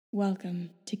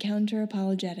Welcome to Counter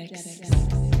Apologetics.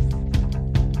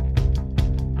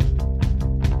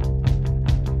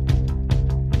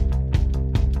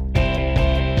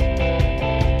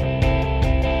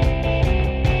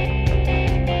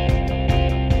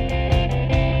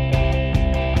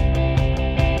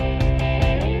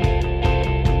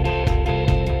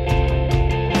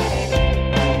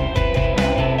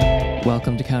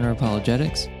 Welcome to Counter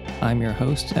Apologetics. I'm your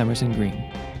host, Emerson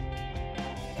Green.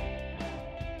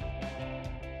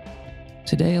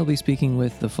 Today I'll be speaking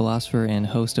with the philosopher and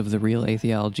host of the Real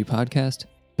Atheology podcast,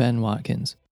 Ben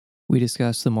Watkins. We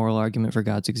discuss the moral argument for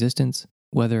God's existence,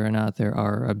 whether or not there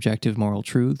are objective moral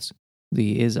truths,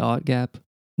 the is-ought gap,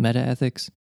 metaethics,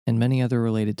 and many other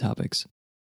related topics.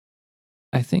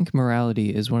 I think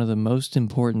morality is one of the most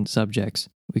important subjects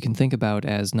we can think about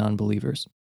as non-believers.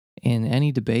 In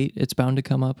any debate, it's bound to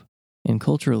come up, and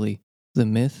culturally, the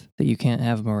myth that you can't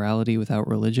have morality without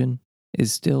religion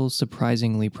is still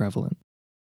surprisingly prevalent.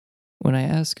 When I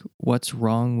ask what's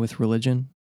wrong with religion,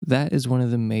 that is one of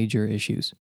the major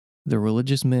issues. The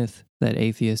religious myth that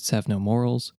atheists have no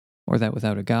morals, or that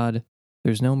without a God,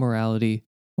 there's no morality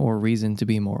or reason to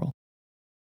be moral.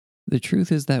 The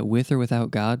truth is that with or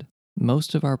without God,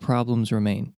 most of our problems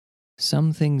remain.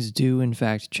 Some things do in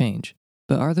fact change,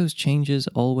 but are those changes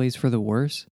always for the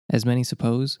worse, as many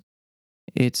suppose?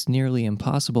 It's nearly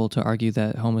impossible to argue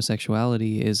that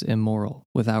homosexuality is immoral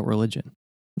without religion.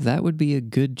 That would be a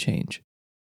good change.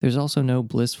 There's also no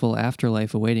blissful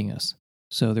afterlife awaiting us,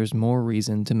 so there's more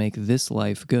reason to make this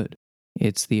life good.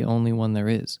 It's the only one there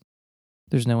is.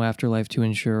 There's no afterlife to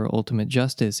ensure ultimate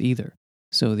justice either,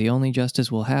 so the only justice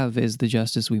we'll have is the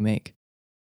justice we make.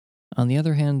 On the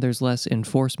other hand, there's less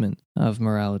enforcement of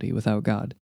morality without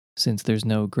God, since there's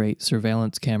no great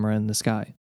surveillance camera in the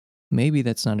sky. Maybe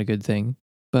that's not a good thing,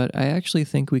 but I actually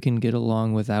think we can get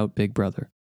along without Big Brother.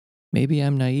 Maybe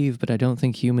I'm naive, but I don't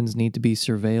think humans need to be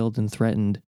surveilled and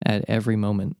threatened at every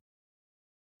moment.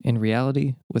 In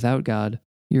reality, without God,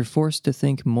 you're forced to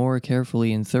think more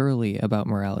carefully and thoroughly about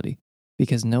morality,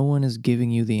 because no one is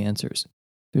giving you the answers.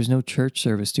 There's no church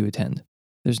service to attend.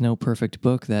 There's no perfect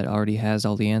book that already has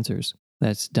all the answers,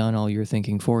 that's done all your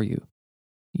thinking for you.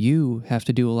 You have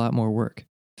to do a lot more work,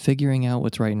 figuring out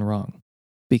what's right and wrong.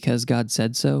 Because God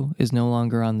said so is no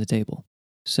longer on the table.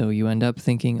 So you end up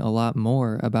thinking a lot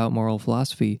more about moral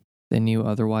philosophy than you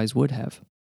otherwise would have.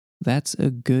 That's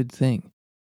a good thing.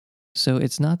 So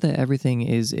it's not that everything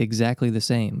is exactly the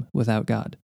same without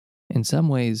God. In some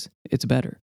ways, it's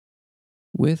better.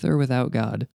 With or without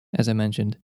God, as I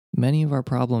mentioned, many of our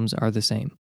problems are the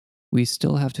same. We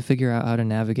still have to figure out how to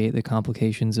navigate the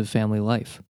complications of family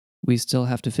life. We still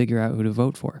have to figure out who to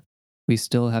vote for. We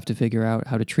still have to figure out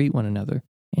how to treat one another,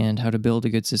 and how to build a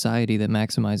good society that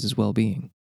maximizes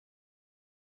well-being.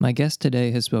 My guest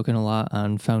today has spoken a lot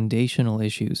on foundational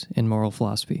issues in moral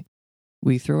philosophy.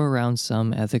 We throw around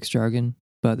some ethics jargon,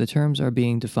 but the terms are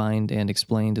being defined and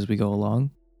explained as we go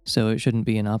along, so it shouldn't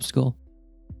be an obstacle.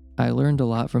 I learned a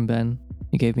lot from Ben,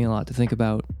 he gave me a lot to think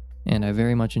about, and I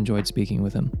very much enjoyed speaking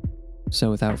with him. So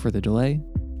without further delay,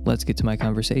 let's get to my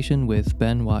conversation with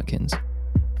Ben Watkins.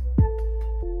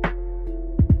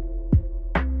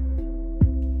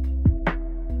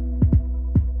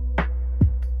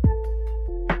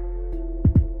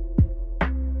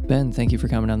 Ben, thank you for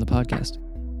coming on the podcast.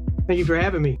 Thank you for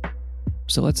having me.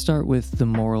 So let's start with the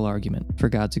moral argument for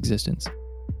God's existence.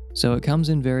 So it comes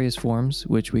in various forms,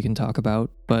 which we can talk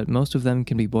about, but most of them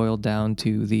can be boiled down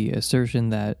to the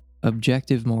assertion that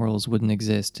objective morals wouldn't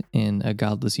exist in a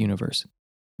godless universe.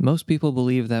 Most people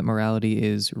believe that morality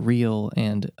is real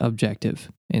and objective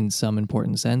in some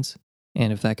important sense,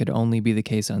 and if that could only be the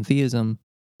case on theism,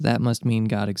 that must mean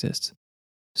God exists.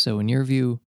 So in your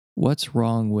view, what's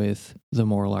wrong with the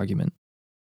moral argument?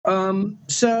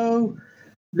 So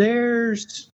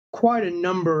there's quite a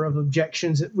number of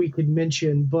objections that we could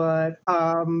mention, but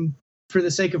for the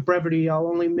sake of brevity, I'll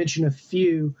only mention a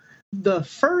few. The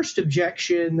first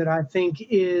objection that I think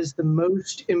is the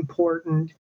most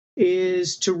important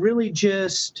is to really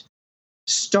just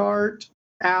start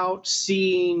out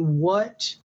seeing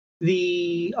what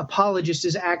the apologist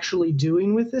is actually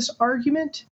doing with this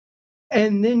argument,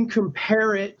 and then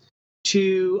compare it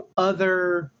to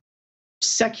other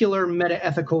secular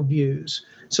metaethical views.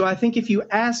 So I think if you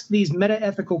ask these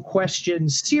metaethical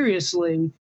questions seriously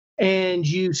and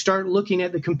you start looking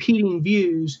at the competing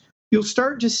views, you'll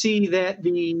start to see that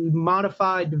the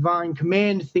modified divine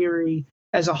command theory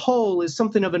as a whole is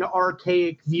something of an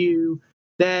archaic view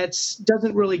that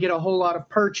doesn't really get a whole lot of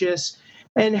purchase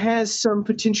and has some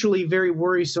potentially very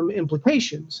worrisome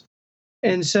implications.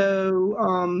 And so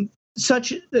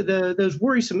those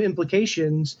worrisome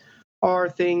implications are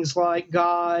things like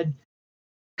God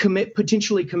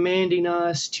potentially commanding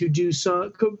us to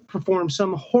perform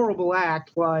some horrible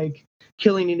act like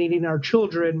killing and eating our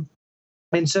children.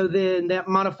 And so then that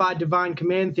modified divine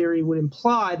command theory would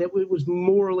imply that it was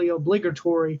morally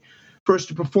obligatory for us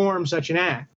to perform such an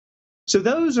act. So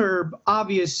those are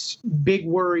obvious big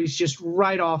worries just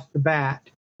right off the bat.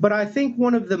 But I think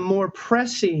one of the more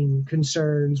pressing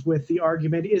concerns with the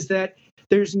argument is that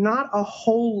there's not a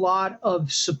whole lot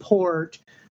of support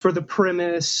for the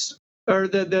premise, or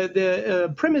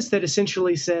the premise that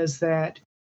essentially says that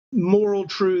moral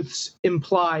truths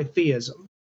imply theism.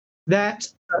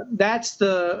 That's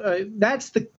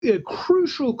the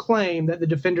crucial claim that the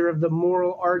defender of the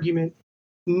moral argument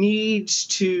needs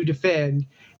to defend.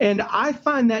 And I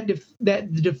find that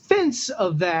that the defense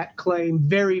of that claim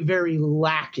very, very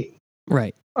lacking.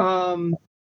 Right.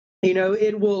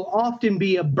 It will often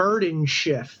be a burden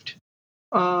shift,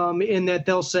 in that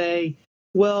they'll say,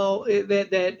 well,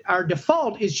 that our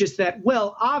default is just that,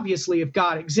 well, obviously, if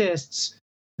God exists,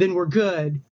 then we're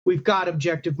good. We've got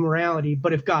objective morality.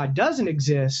 But if God doesn't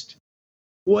exist,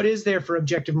 what is there for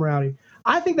objective morality?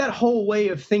 I think that whole way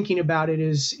of thinking about it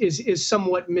is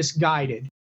somewhat misguided.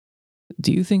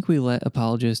 Do you think we let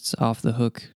apologists off the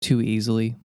hook too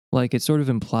easily? Like, it's sort of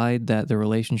implied that the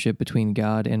relationship between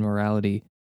God and morality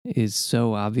is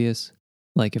so obvious.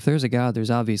 Like, if there's a God,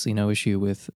 there's obviously no issue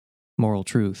with moral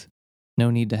truth. No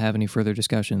need to have any further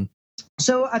discussion.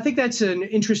 So I think that's an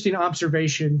interesting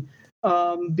observation,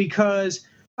 because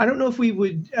I don't know if we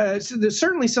would.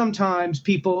 Certainly, sometimes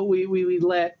we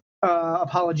let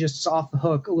apologists off the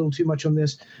hook a little too much on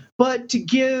this. But to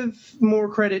give more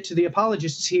credit to the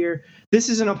apologists here, this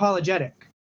is an apologetic.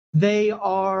 They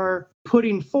are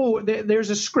putting forward. There's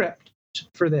a script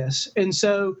for this, and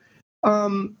so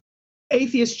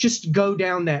atheists just go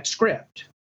down that script.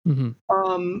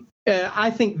 Mm-hmm. I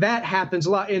think that happens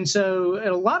a lot, and so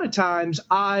a lot of times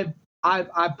I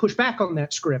push back on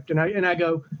that script, and I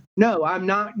go, no, I'm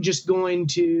not just going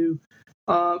to.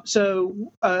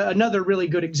 Another really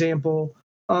good example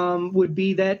would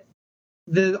be that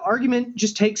the argument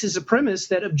just takes as a premise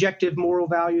that objective moral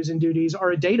values and duties are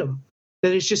a datum,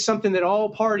 that it's just something that all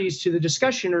parties to the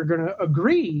discussion are going to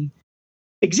agree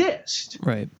exist.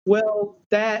 Right. Well,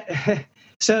 that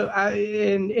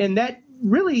that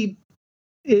really,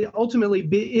 it ultimately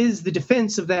is the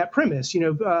defense of that premise.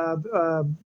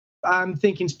 I'm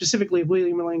thinking specifically of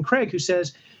William Lane Craig, who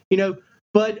says,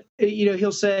 but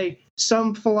he'll say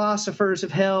some philosophers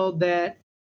have held that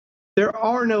there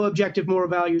are no objective moral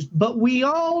values, but we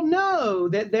all know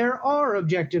that there are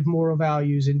objective moral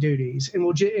values and duties,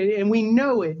 and we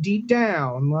know it deep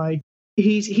down. Like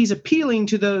he's appealing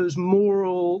to those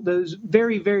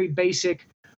very, very basic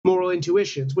moral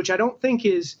intuitions, which I don't think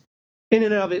is in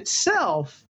and of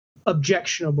itself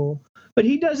objectionable, but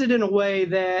he does it in a way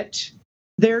that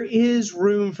there is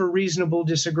room for reasonable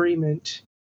disagreement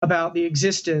about the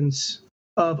existence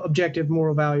of objective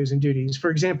moral values and duties. For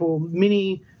example,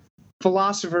 many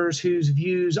philosophers whose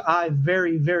views I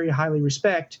very, very highly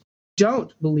respect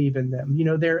don't believe in them.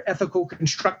 They're ethical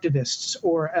constructivists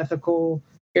or ethical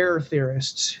error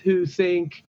theorists who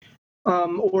think,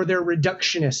 or they're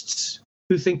reductionists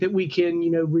who think that we can,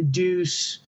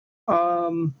 reduce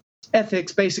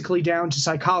ethics basically down to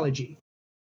psychology.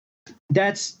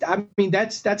 That's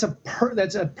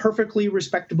a perfectly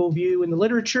respectable view in the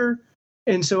literature,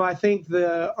 and so I think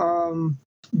the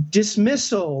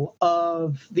dismissal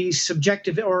of these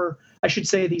subjective, or I should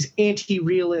say, these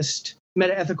anti-realist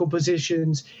metaethical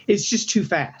positions is just too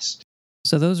fast.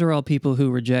 So those are all people who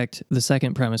reject the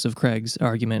second premise of Craig's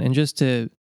argument. And just to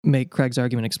make Craig's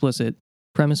argument explicit,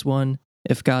 premise 1,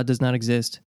 if God does not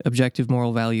exist, objective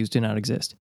moral values do not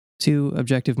exist. 2,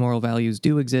 objective moral values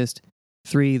do exist.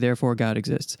 3, therefore God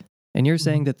exists. And you're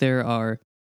saying that there are,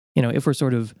 if we're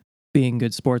sort of being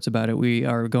good sports about it, we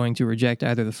are going to reject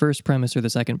either the first premise or the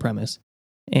second premise.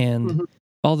 And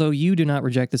although you do not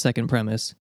reject the second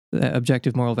premise, that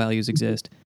objective moral values exist,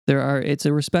 it's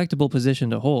a respectable position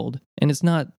to hold. And it's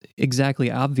not exactly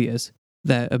obvious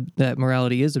that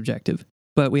morality is objective,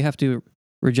 but we have to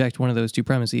reject one of those two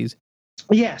premises.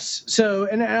 Yes. So,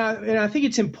 and I think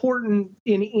it's important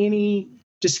in any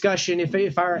discussion,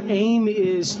 if our aim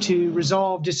is to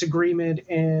resolve disagreement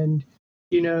and,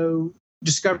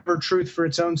 discover truth for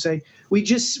its own sake,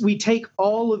 we take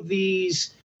all of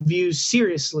these views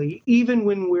seriously, even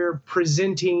when we're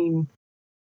presenting,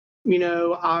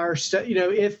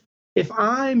 if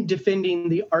I'm defending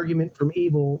the argument from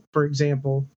evil, for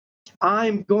example,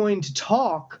 I'm going to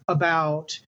talk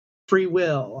about free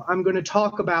will. I'm going to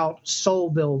talk about soul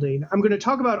building. I'm going to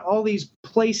talk about all these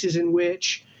places in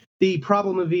which the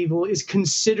problem of evil is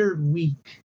considered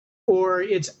weak, or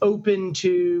it's open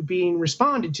to being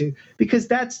responded to, because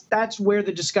that's where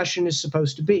the discussion is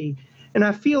supposed to be. And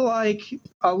I feel like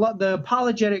the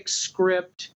apologetic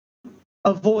script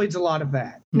avoids a lot of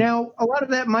that. Now, a lot of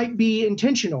that might be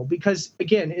intentional because,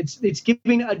 again, it's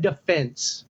giving a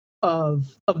defense of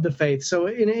the faith. So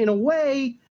in a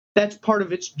way, that's part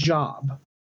of its job.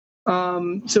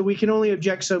 So we can only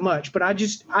object so much. But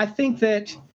I think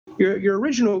that your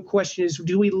original question is,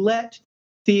 do we let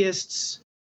theists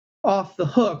off the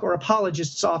hook or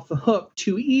apologists off the hook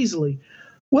too easily?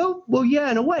 Well, yeah,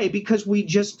 in a way, because we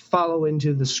just follow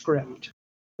into the script.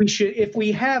 We should, if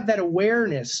we have that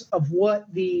awareness of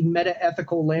what the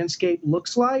meta-ethical landscape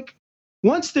looks like,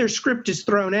 once their script is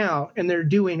thrown out and they're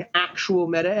doing actual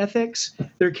meta-ethics,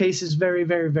 their case is very,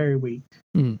 very, very weak.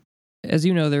 As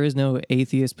you know, there is no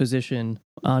atheist position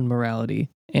on morality,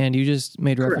 and you just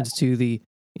made reference to the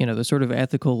sort of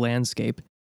ethical landscape.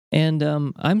 And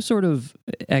I'm sort of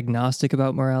agnostic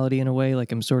about morality in a way,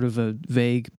 like I'm sort of a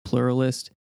vague pluralist.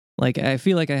 Like, I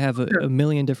feel like I have a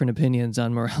million different opinions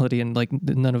on morality, and like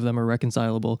none of them are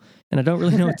reconcilable, and I don't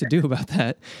really know what to do about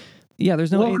that. Yeah,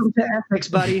 there's no welcome to ethics,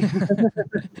 buddy.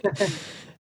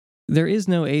 There is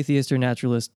no atheist or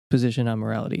naturalist position on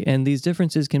morality, and these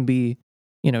differences can be,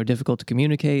 difficult to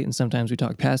communicate, and sometimes we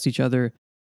talk past each other.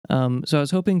 So I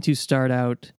was hoping to start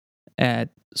out at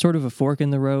sort of a fork in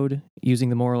the road, using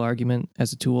the moral argument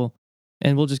as a tool,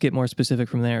 and we'll just get more specific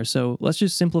from there. So let's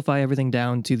just simplify everything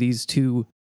down to these two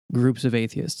groups of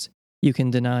atheists. You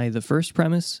can deny the first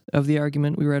premise of the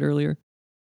argument we read earlier,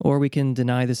 or we can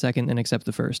deny the second and accept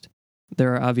the first.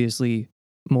 There are obviously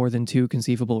more than two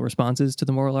conceivable responses to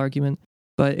the moral argument,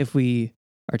 but if we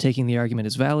are taking the argument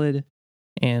as valid,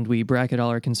 and we bracket all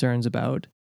our concerns about,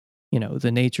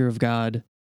 the nature of God,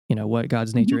 what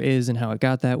God's nature is and how it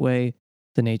got that way,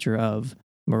 the nature of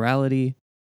morality,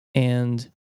 and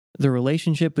the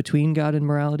relationship between God and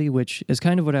morality, which is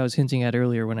kind of what I was hinting at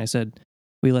earlier when I said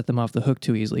we let them off the hook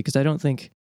too easily, because I don't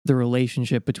think the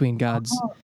relationship between God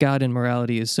and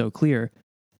morality is so clear.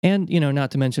 And,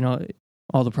 not to mention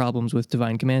all the problems with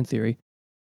divine command theory.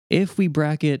 If we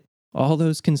bracket all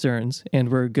those concerns and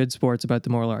we're good sports about the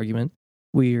moral argument,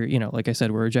 we're, like I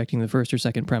said, we're rejecting the first or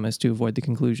second premise to avoid the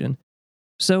conclusion.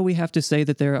 So we have to say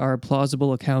that there are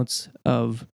plausible accounts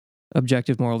of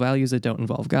objective moral values that don't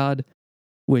involve God,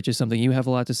 which is something you have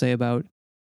a lot to say about.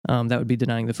 That would be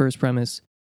denying the first premise.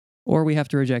 Or we have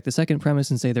to reject the second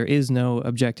premise and say there is no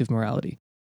objective morality.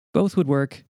 Both would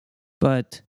work,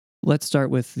 but let's start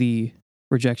with the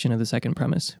rejection of the second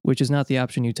premise, which is not the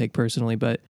option you take personally,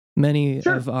 but many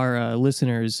of our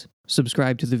listeners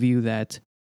subscribe to the view that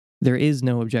there is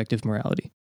no objective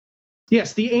morality.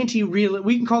 Yes, the anti-realist.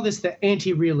 We can call this the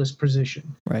anti-realist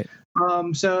position. Right.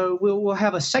 So we'll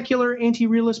have a secular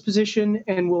anti-realist position,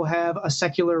 and we'll have a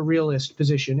secular realist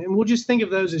position, and we'll just think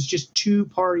of those as just two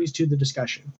parties to the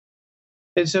discussion.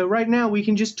 And so right now we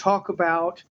can just talk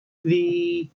about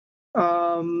the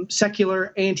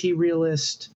secular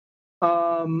anti-realist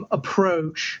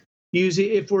approach,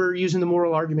 if we're using the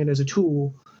moral argument as a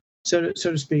tool, so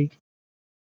to speak.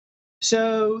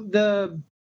 So the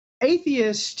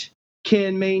atheist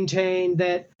can maintain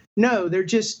that no,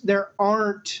 there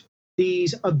aren't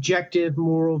these objective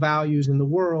moral values in the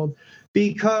world,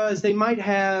 because they might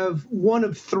have one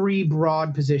of three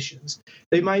broad positions.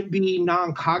 They might be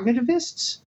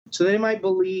non-cognitivists, so they might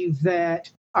believe that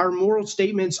our moral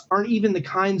statements aren't even the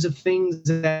kinds of things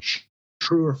that are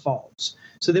true or false.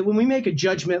 So that when we make a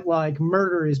judgment like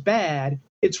murder is bad,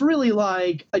 it's really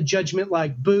like a judgment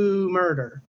like boo,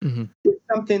 murder. Mm-hmm. It's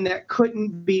something that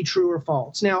couldn't be true or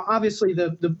false. Now, obviously,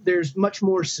 there's much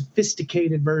more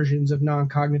sophisticated versions of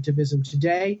non-cognitivism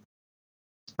today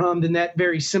than that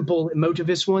very simple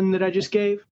emotivist one that I just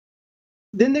gave.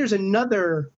 Then there's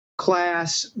another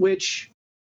class, which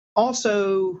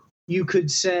also you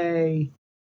could say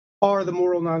are the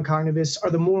moral non-cognitivists,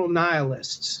 are the moral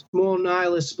nihilists. Moral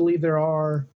nihilists believe there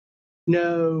are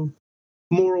no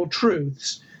moral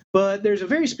truths. But there's a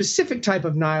very specific type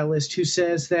of nihilist who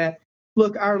says that,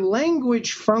 look, our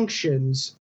language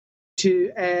functions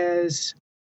as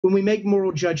when we make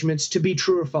moral judgments to be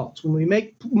true or false. When we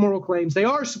make moral claims, they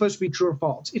are supposed to be true or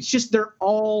false. It's just they're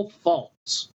all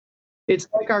false. It's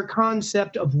like our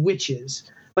concept of witches.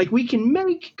 Like, we can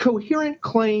make coherent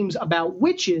claims about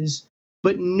witches,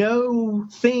 but no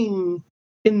thing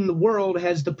in the world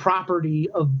has the property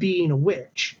of being a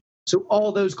witch. So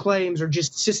all those claims are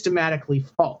just systematically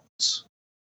false.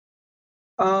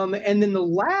 And then the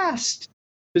last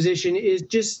position is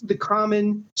just the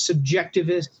common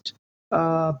subjectivist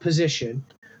position,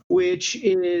 which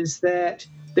is that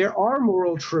there are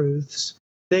moral truths,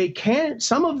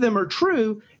 some of them are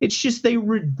true. It's just they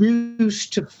reduce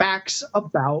to facts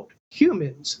about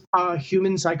humans,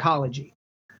 human psychology.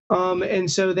 And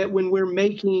so that when we're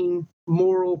making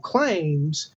moral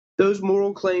claims, those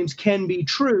moral claims can be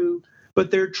true,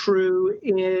 but they're true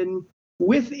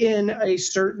within a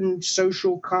certain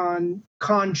social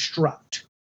construct.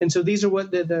 And so these are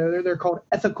what they're called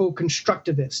ethical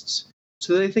constructivists.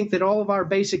 So they think that all of our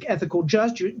basic ethical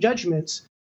judgments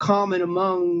common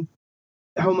among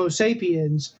Homo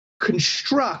sapiens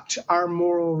construct our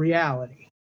moral reality.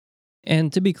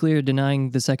 And to be clear, denying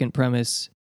the second premise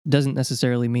doesn't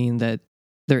necessarily mean that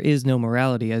there is no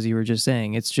morality, as you were just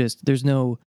saying. It's just there's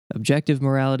no objective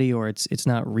morality, or it's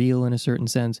not real in a certain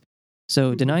sense.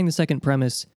 So denying the second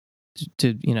premise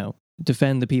to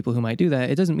defend the people who might do that,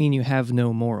 it doesn't mean you have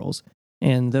no morals.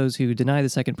 And those who deny the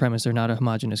second premise are not a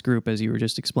homogenous group, as you were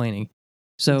just explaining.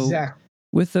 So exactly.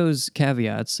 With those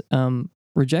caveats,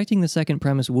 rejecting the second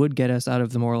premise would get us out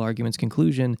of the moral argument's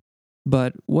conclusion.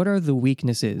 But what are the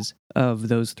weaknesses of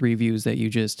those three views that you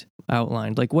just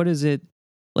outlined? Like, what is it,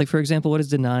 like, for example, what does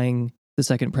denying the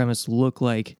second premise look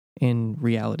like in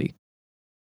reality?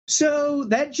 So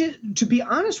to be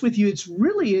honest with you, it's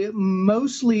really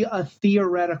mostly a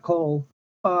theoretical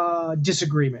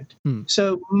disagreement.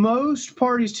 So most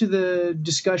parties to the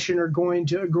discussion are going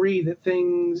to agree that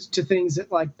things that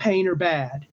like pain are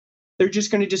bad. They're just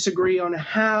going to disagree on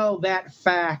how that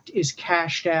fact is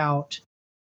cashed out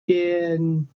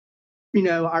in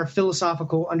our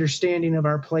philosophical understanding of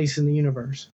our place in the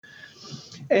universe.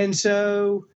 And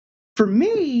so for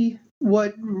me,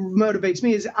 what motivates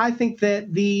me is I think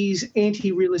that these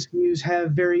anti-realist views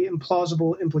have very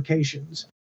implausible implications.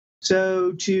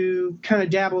 So to kind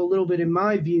of dabble a little bit in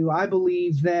my view, I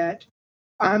believe that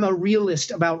I'm a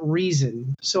realist about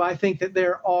reason. So I think that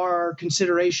there are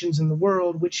considerations in the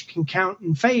world which can count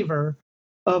in favor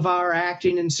of our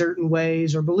acting in certain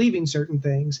ways or believing certain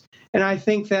things. And I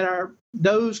think that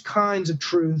those kinds of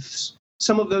truths,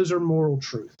 some of those are moral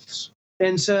truths.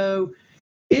 And so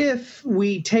if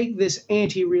we take this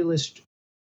anti-realist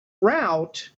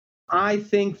route, I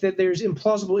think that there's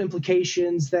implausible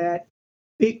implications that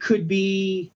it could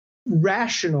be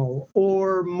rational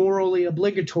or morally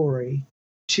obligatory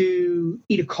to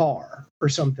eat a car or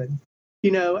something.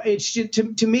 It's just,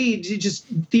 to me, just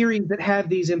theories that have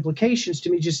these implications to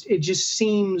me, it just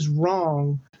seems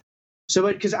wrong.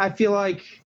 So, because I feel like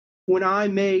when I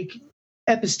make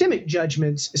epistemic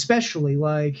judgments, especially,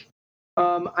 like,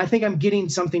 I think I'm getting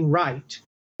something right.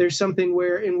 There's something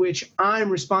in which I'm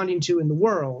responding to in the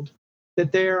world,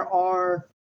 that there are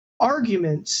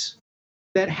arguments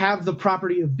that have the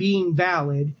property of being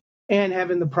valid and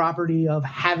having the property of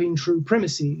having true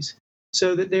premises.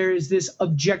 So that there is this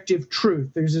objective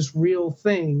truth. There's this real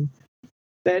thing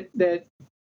that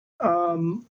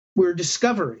we're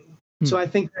discovering. So I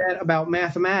think that about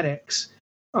mathematics.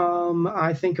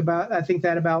 I think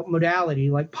that about modality,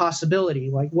 like possibility,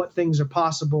 like what things are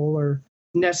possible or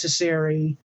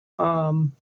necessary.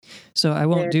 So I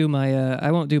won't do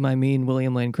my mean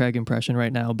William Lane Craig impression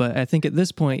right now, but I think at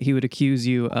this point he would accuse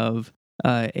you of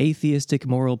atheistic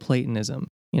moral Platonism.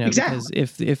 Exactly.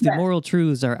 Because if the moral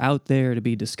truths are out there to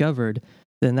be discovered,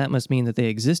 then that must mean that they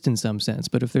exist in some sense.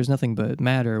 But if there's nothing but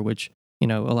matter, which a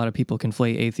lot of people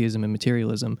conflate atheism and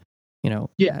materialism,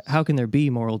 how can there be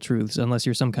moral truths unless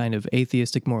you're some kind of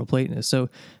atheistic moral Platonist? So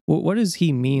what does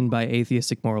he mean by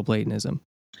atheistic moral Platonism?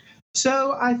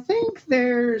 So I think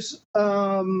there's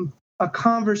a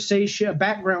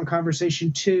background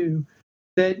conversation too,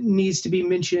 that needs to be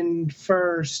mentioned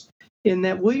first, in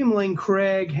that William Lane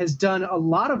Craig has done a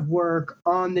lot of work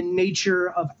on the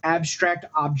nature of abstract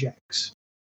objects.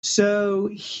 So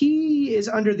he is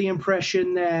under the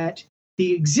impression that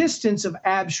the existence of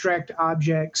abstract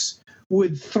objects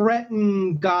would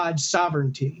threaten God's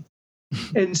sovereignty.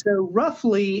 And so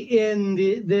roughly in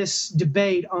this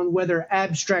debate on whether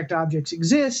abstract objects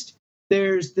exist,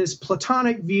 there's this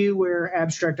Platonic view where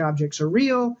abstract objects are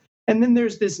real, and then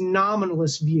there's this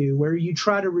nominalist view where you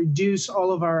try to reduce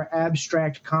all of our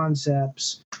abstract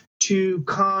concepts to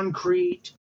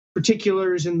concrete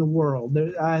particulars in the world.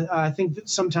 I think that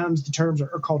sometimes the terms are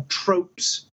called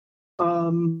tropes.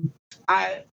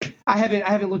 I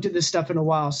haven't looked at this stuff in a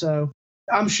while, so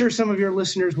I'm sure some of your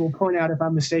listeners will point out if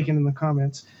I'm mistaken in the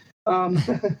comments. But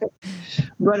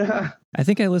I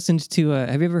think I listened to.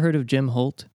 Have you ever heard of Jim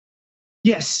Holt?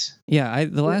 Yes. Yeah.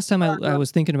 The last time I was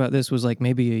thinking about this was like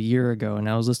maybe a year ago, and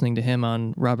I was listening to him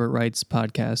on Robert Wright's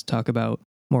podcast talk about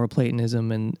moral Platonism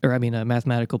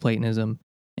mathematical Platonism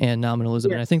and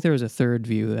nominalism. Yeah. And I think there was a third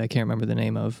view that I can't remember the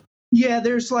name of. Yeah,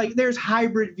 there's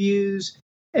hybrid views,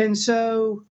 and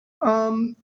so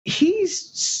he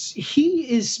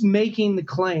is making the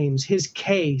claims, his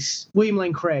case. William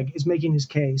Lane Craig is making his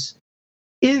case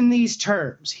in these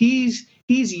terms. He's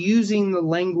using the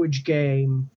language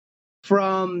game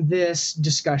from this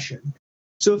discussion.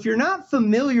 So if you're not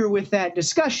familiar with that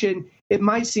discussion, it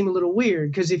might seem a little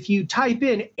weird, because if you type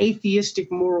in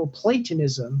atheistic moral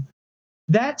Platonism,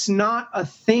 that's not a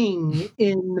thing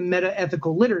in the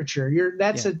metaethical literature.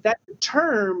 That's a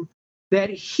term that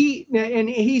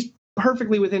he's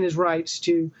perfectly within his rights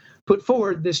to put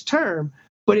forward this term,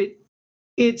 but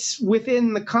it's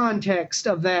within the context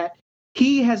of that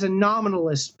he has a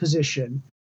nominalist position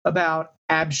about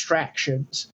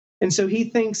abstractions. And so he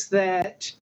thinks that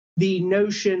the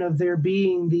notion of there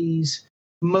being these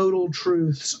modal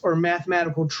truths or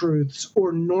mathematical truths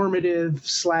or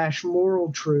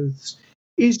normative/moral truths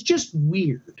is just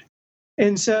weird.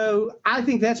 And so I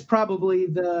think that's probably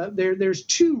there's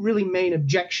two really main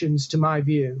objections to my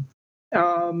view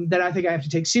that I think I have to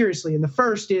take seriously. And the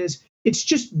first is it's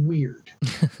just weird.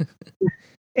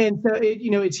 And so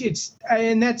it's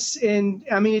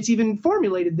even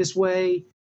formulated this way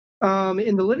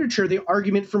in the literature. The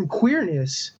argument from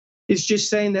queerness is just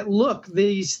saying that, look,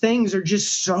 these things are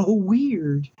just so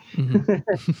weird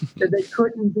that they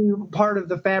couldn't be part of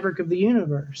the fabric of the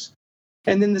universe.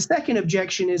 And then the second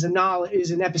objection is an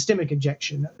epistemic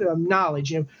objection,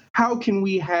 knowledge. How can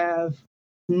we have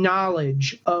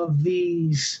knowledge of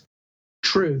these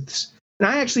truths? And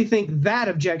I actually think that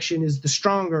objection is the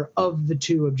stronger of the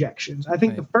two objections. I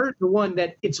think the one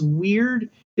that it's weird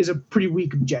is a pretty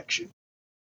weak objection.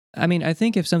 I mean, I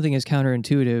think if something is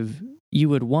counterintuitive, you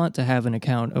would want to have an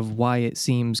account of why it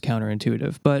seems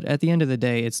counterintuitive. But at the end of the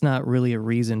day, it's not really a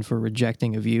reason for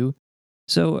rejecting a view.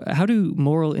 So how do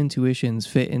moral intuitions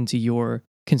fit into your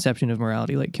conception of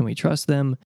morality? Like, can we trust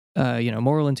them?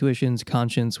 Moral intuitions,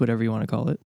 conscience, whatever you want to call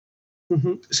it.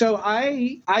 Mm-hmm. So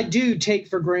I do take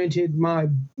for granted my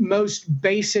most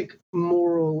basic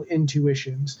moral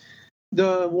intuitions,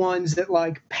 the ones that,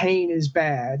 like, pain is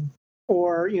bad,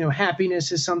 or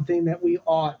happiness is something that we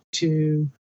ought to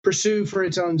pursue for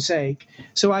its own sake.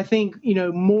 So I think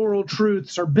moral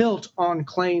truths are built on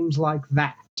claims like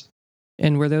that.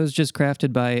 And were those just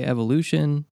crafted by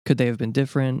evolution? Could they have been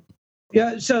different?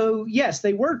 Yeah. So yes,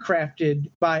 they were crafted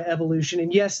by evolution,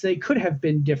 and yes, they could have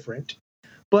been different.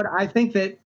 But I think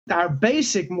that our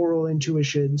basic moral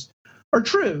intuitions are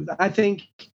true. I think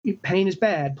pain is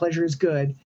bad, pleasure is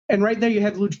good. And right there you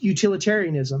have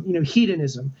utilitarianism,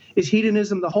 hedonism. Is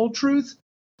hedonism the whole truth?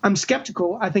 I'm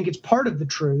skeptical. I think it's part of the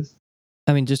truth.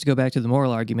 I mean, just to go back to the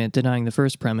moral argument, denying the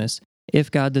first premise, if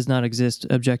God does not exist,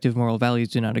 objective moral values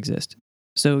do not exist.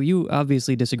 So you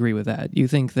obviously disagree with that. You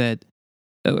think that,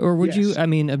 or would you,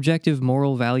 objective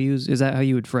moral values, is that how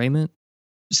you would frame it?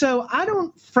 So I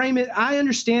don't frame it. I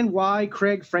understand why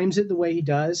Craig frames it the way he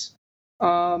does.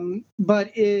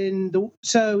 But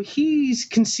we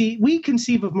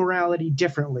conceive of morality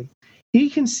differently. He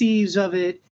conceives of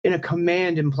it in a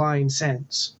command implying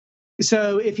sense.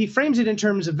 So if he frames it in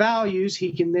terms of values,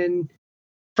 he can then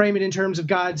frame it in terms of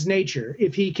God's nature.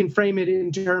 If he can frame it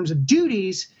in terms of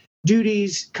duties,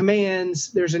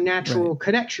 commands, there's a natural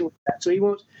connection with that.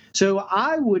 So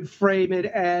I would frame it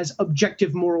as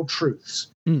objective moral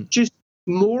truths, just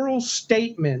moral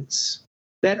statements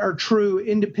that are true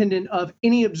independent of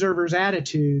any observer's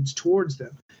attitudes towards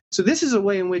them. So this is a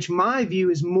way in which my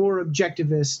view is more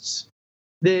objectivist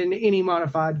than any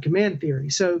modified command theory.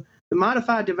 So the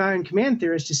modified divine command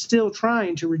theorist is still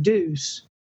trying to reduce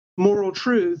moral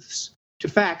truths to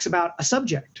facts about a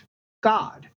subject,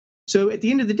 God. So at the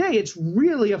end of the day, it's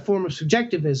really a form of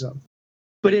subjectivism,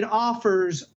 but it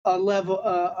offers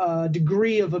a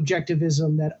degree of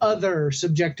objectivism that other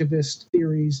subjectivist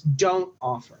theories don't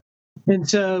offer. And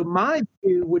so my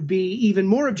view would be even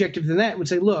more objective than that. It would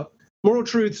say, look, moral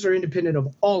truths are independent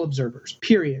of all observers,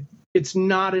 period. It's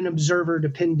not an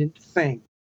observer-dependent thing.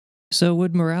 So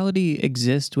would morality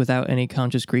exist without any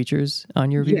conscious creatures,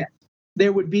 on your view? Yeah.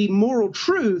 There would be moral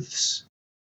truths,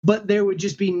 but there would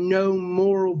just be no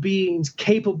moral beings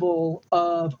capable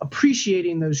of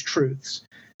appreciating those truths.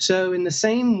 So in the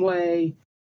same way,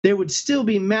 there would still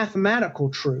be mathematical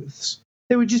truths.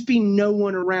 There would just be no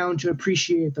one around to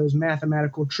appreciate those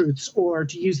mathematical truths, or,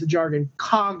 to use the jargon,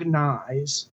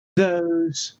 cognize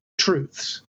those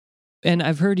truths. And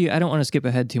I've heard you, I don't want to skip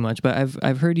ahead too much, but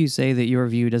I've heard you say that your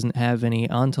view doesn't have any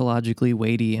ontologically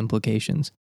weighty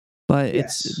implications. But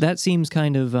that seems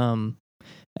kind of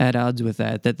at odds with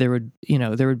that there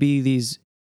would be these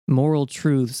moral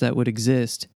truths that would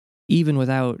exist even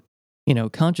without,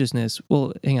 consciousness.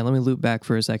 Well, hang on, let me loop back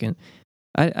for a second.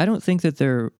 I don't think that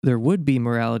there would be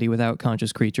morality without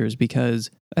conscious creatures, because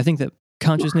I think that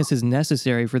consciousness is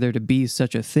necessary for there to be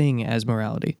such a thing as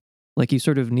morality. Like you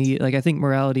sort of need, like I think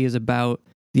morality is about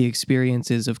the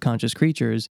experiences of conscious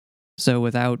creatures. So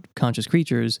without conscious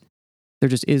creatures, there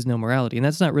just is no morality. And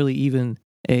that's not really even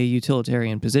a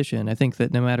utilitarian position. I think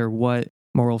that no matter what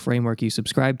moral framework you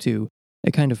subscribe to,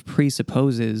 it kind of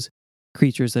presupposes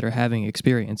creatures that are having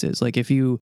experiences. Like if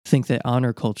you think that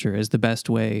honor culture is the best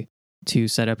way to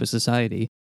set up a society,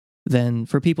 then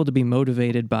for people to be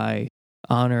motivated by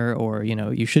honor or,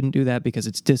 you shouldn't do that because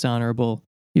it's dishonorable,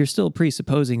 you're still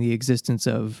presupposing the existence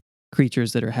of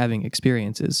creatures that are having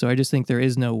experiences. So I just think there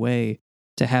is no way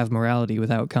to have morality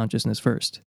without consciousness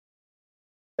first.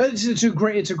 It's a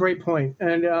great point.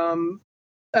 And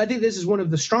I think this is one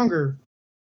of the stronger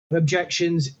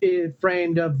objections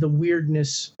framed of the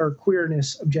weirdness or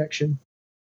queerness objection.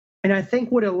 And I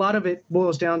think what a lot of it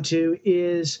boils down to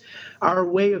is our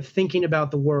way of thinking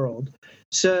about the world.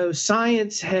 So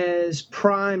science has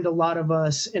primed a lot of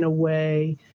us in a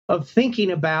way of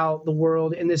thinking about the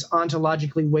world in this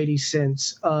ontologically weighty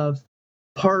sense of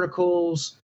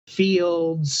particles,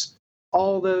 fields,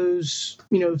 all those,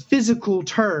 physical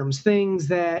terms, things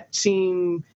that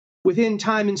seem within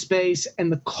time and space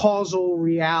and the causal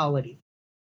reality.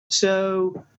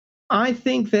 So I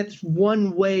think that's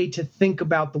one way to think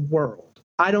about the world.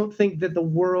 I don't think that the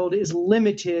world is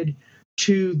limited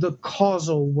to the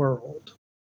causal world.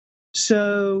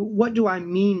 So what do I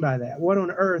mean by that? What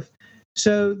on earth?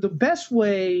 So the best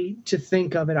way to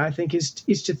think of it, I think,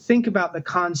 is to think about the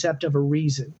concept of a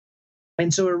reason.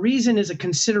 And so a reason is a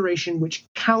consideration which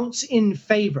counts in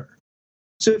favor.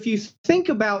 So if you think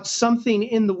about something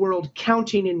in the world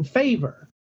counting in favor,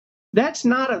 that's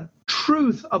not a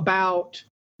truth about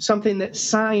something that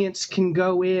science can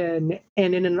go in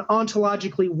and in an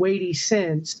ontologically weighty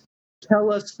sense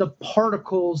tell us the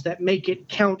particles that make it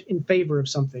count in favor of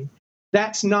something.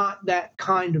 That's not that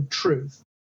kind of truth.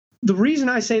 The reason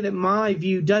I say that my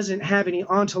view doesn't have any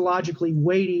ontologically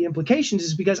weighty implications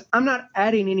is because I'm not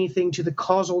adding anything to the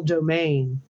causal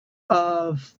domain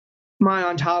of my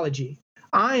ontology.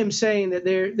 I am saying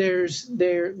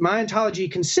that my ontology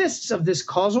consists of this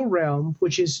causal realm,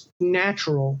 which is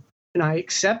natural, and I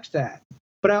accept that.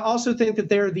 But I also think that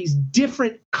there are these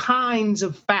different kinds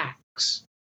of facts.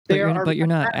 But you're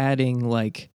not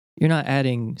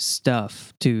adding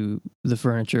stuff to the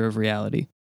furniture of reality.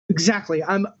 Exactly.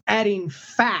 I'm adding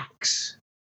facts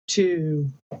to,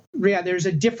 there's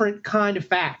a different kind of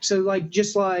fact. So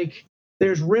just like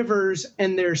there's rivers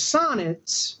and there's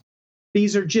sonnets,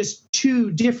 these are just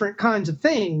two different kinds of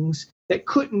things that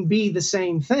couldn't be the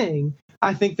same thing.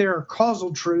 I think there are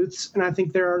causal truths, and I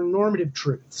think there are normative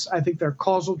truths. I think there are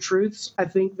causal truths. I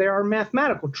think there are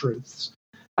mathematical truths.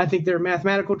 I think there are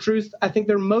mathematical truths. I think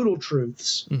there are modal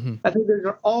truths. Mm-hmm. I think there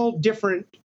are all different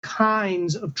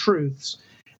kinds of truths.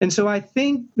 And so I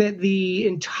think that the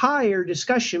entire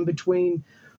discussion between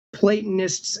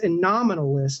Platonists and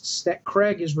nominalists that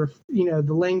Craig is, the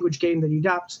language game that he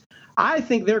adopts, I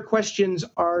think their questions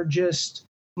are just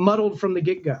muddled from the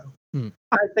get-go.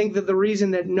 I think that the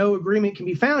reason that no agreement can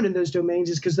be found in those domains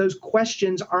is because those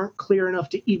questions aren't clear enough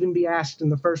to even be asked in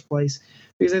the first place,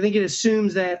 because I think it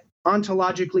assumes that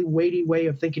ontologically weighty way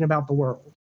of thinking about the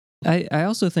world. I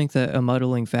also think that a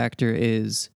muddling factor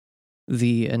is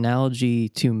the analogy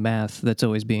to math that's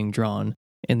always being drawn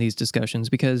in these discussions,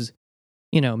 because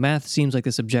math seems like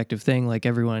this objective thing. Like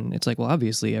it's like, well,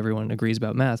 obviously everyone agrees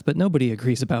about math, but nobody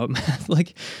agrees about math.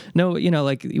 Like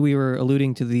we were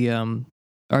alluding to the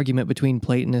argument between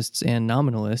Platonists and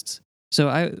nominalists.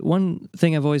 So one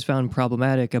thing I've always found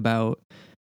problematic about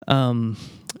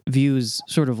views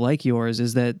sort of like yours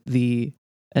is that the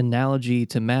analogy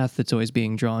to math that's always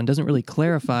being drawn doesn't really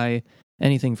clarify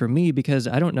anything for me, because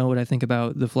I don't know what I think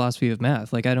about the philosophy of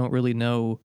math. Like I don't really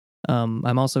know.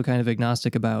 I'm also kind of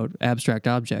agnostic about abstract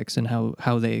objects and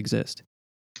how they exist.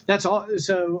 That's all.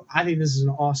 So I think this is an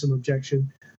awesome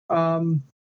objection,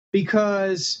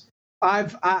 because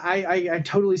I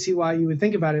totally see why you would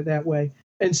think about it that way.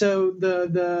 And so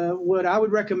the what I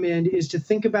would recommend is to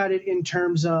think about it in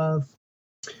terms of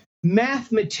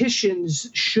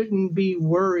mathematicians shouldn't be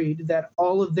worried that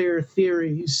all of their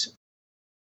theories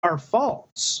are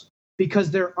false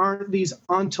because there aren't these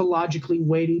ontologically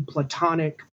weighty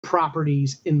Platonic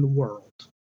properties in the world.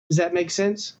 Does that make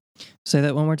sense? Say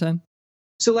that one more time.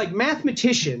 So like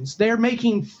mathematicians, they're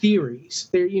making theories.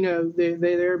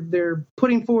 They're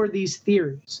putting forward these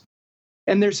theories,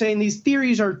 and they're saying these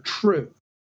theories are true.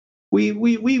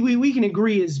 We can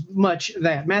agree as much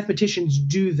that mathematicians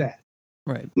do that.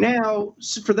 Right. Now,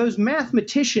 for those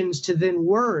mathematicians to then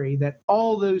worry that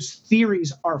all those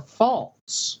theories are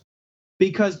false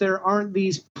because there aren't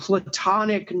these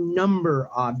Platonic number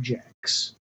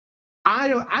objects.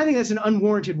 I think that's an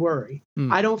unwarranted worry.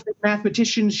 I don't think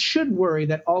mathematicians should worry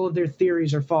that all of their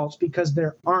theories are false because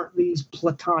there aren't these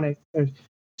Platonic.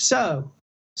 So,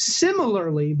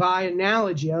 similarly, by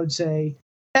analogy, I would say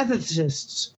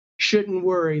ethicists shouldn't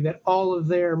worry that all of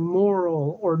their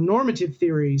moral or normative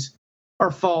theories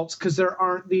are false because there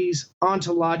aren't these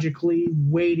ontologically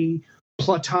weighty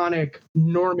Platonic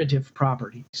normative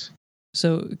properties.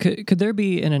 So could there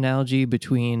be an analogy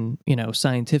between,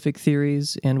 scientific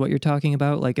theories and what you're talking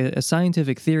about? Like a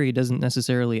scientific theory doesn't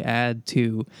necessarily add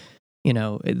to,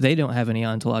 they don't have any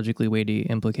ontologically weighty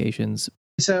implications.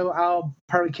 So I'll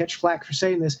probably catch flack for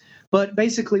saying this, but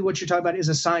basically what you're talking about is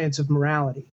a science of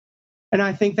morality. And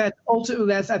I think that's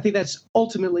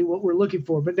ultimately what we're looking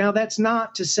for. But now that's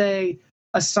not to say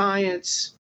a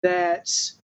science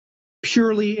that's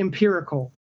purely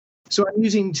empirical. So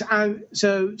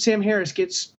so Sam Harris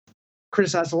gets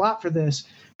criticized a lot for this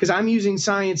because I'm using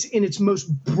science in its most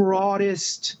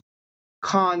broadest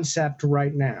concept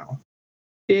right now.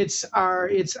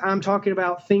 I'm talking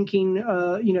about thinking,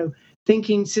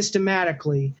 thinking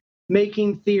systematically,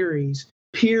 making theories,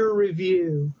 peer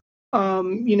review,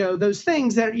 those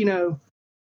things that,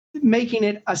 making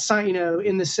it a science,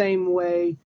 in the same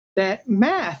way that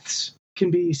maths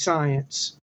can be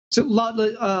science. So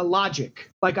logic,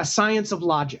 like a science of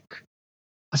logic,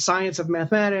 a science of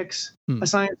mathematics, a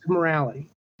science of morality.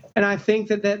 And I think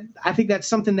that's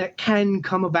something that can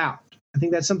come about. I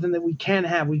think that's something that we can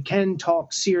have. We can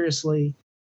talk seriously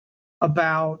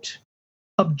about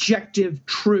objective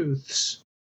truths.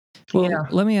 Well,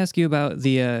 let me ask you about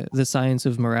the science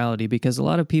of morality, because a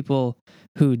lot of people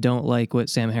who don't like what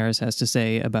Sam Harris has to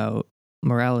say about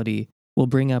morality will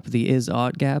bring up the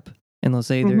is-ought gap, and they'll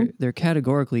say there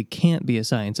categorically can't be a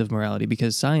science of morality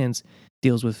because science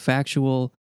deals with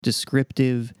factual,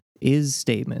 descriptive is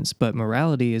statements, but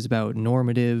morality is about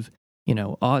normative,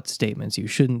 ought statements. You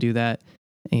shouldn't do that,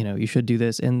 you should do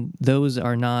this, and those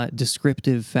are not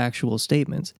descriptive, factual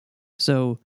statements.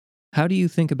 So how do you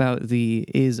think about the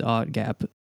is-ought gap?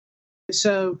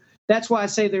 So that's why I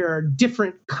say there are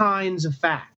different kinds of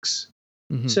facts.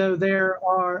 So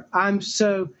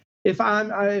if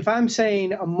I'm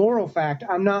saying a moral fact,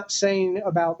 I'm not saying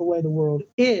about the way the world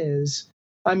is.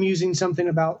 I'm using something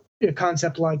about a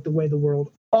concept like the way the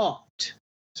world ought.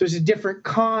 So it's a different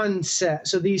concept.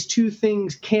 So these two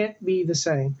things can't be the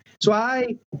same. So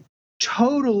I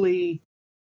totally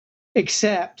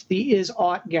accept the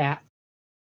is-ought gap.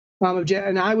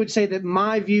 And I would say that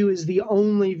my view is the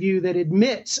only view that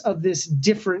admits of this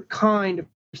different kind of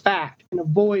fact and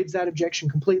avoids that objection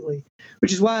completely,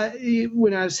 which is why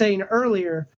when I was saying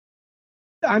earlier,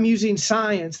 I'm using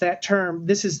science, that term,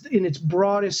 this is in its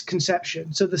broadest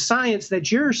conception. So the science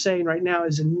that you're saying right now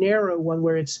is a narrow one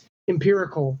where it's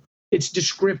empirical, it's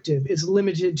descriptive, it's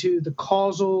limited to the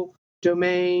causal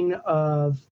domain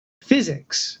of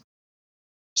physics.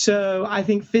 So I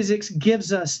think physics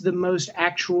gives us the most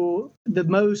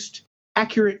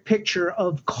accurate picture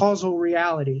of causal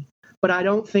reality. But I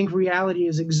don't think reality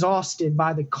is exhausted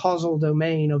by the causal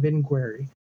domain of inquiry.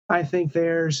 I think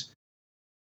there's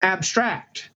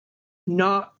abstract,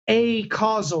 not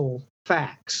a-causal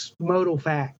facts, modal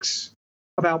facts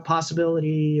about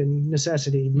possibility and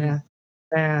necessity,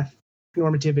 math,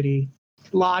 normativity,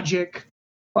 logic.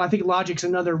 Well, I think logic's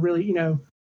another really,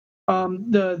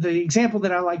 the example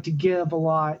that I like to give a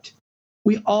lot,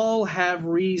 we all have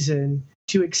reason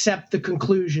to accept the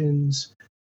conclusions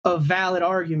of valid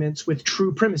arguments with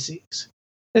true premises.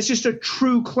 That's just a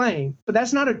true claim, but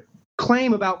that's not a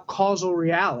claim about causal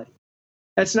reality.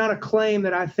 That's not a claim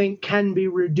that I think can be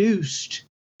reduced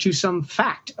to some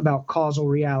fact about causal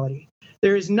reality.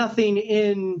 There is nothing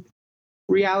in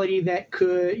reality that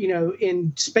could,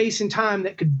 in space and time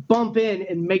that could bump in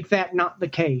and make that not the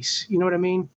case. You know what I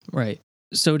mean? Right.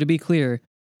 So to be clear,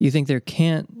 you think there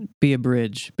can't be a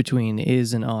bridge between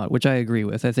is and ought, which I agree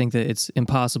with. I think that it's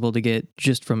impossible to get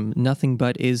just from nothing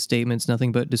but is statements,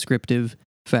 nothing but descriptive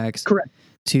facts, correct,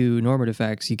 to normative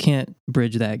facts. You can't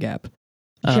bridge that gap.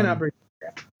 You cannot bridge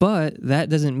that gap. But that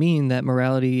doesn't mean that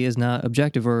morality is not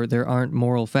objective or there aren't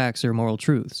moral facts or moral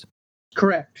truths.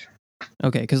 Correct.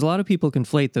 Okay, because a lot of people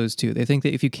conflate those two. They think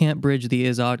that if you can't bridge the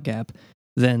is-ought gap,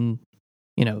 then,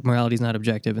 morality is not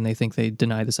objective, and they think they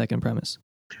deny the second premise.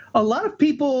 A lot of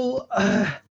people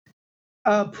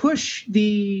push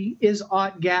the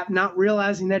is-ought gap, not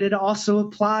realizing that it also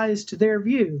applies to their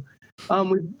view.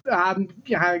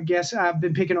 I guess I've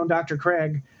been picking on Dr.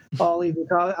 Craig all evening.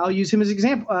 I'll use him as an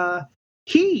example.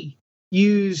 He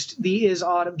used the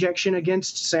is-ought objection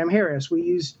against Sam Harris. We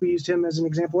used him as an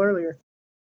example earlier.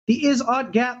 The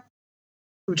is-ought gap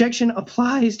objection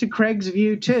applies to Craig's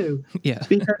view too. Yeah.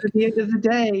 Because at the end of the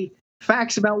day,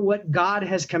 facts about what God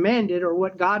has commanded or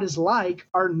what God is like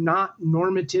are not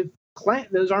normative.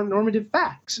 Those aren't normative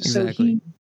facts. Exactly.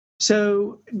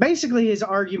 So basically his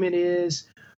argument is,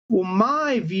 well,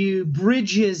 my view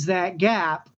bridges that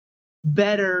gap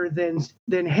better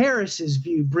than Harris's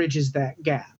view bridges that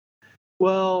gap.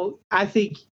 Well, I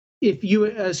think if you,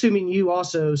 assuming you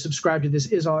also subscribe to this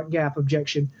is-ought gap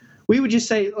objection, we would just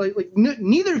say like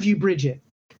neither of you bridge it.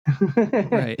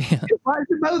 Right. Yeah. It applies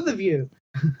to both of you.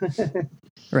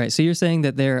 Right. So you're saying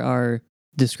that there are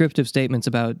descriptive statements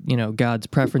about, God's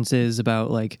preferences,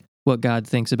 about like what God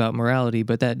thinks about morality,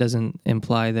 but that doesn't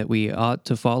imply that we ought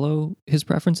to follow his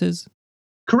preferences?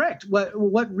 Correct.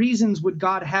 What reasons would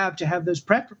God have to have those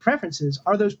preferences?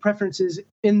 Are those preferences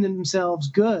in themselves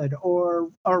good or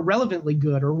are relevantly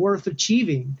good or worth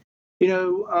achieving?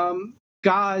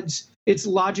 It's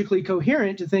logically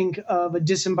coherent to think of a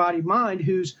disembodied mind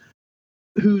who's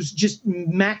just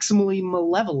maximally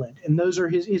malevolent, and those are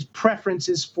his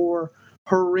preferences for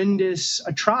horrendous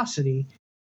atrocity.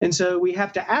 And so we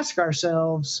have to ask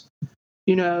ourselves,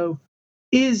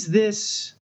 is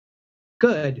this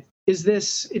good?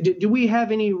 Do we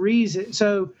have any reason?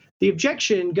 So the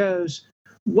objection goes,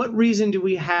 what reason do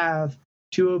we have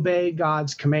to obey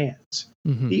God's commands?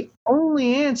 Mm-hmm. The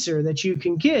only answer that you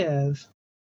can give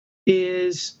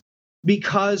is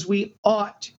because we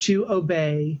ought to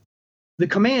obey the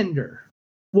commander.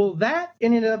 Well, that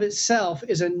in and of itself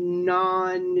is a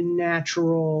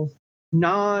non-natural,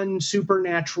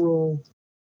 non-supernatural,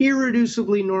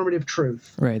 irreducibly normative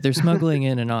truth. Right. They're smuggling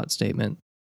in an ought statement.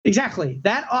 Exactly.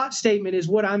 That ought statement is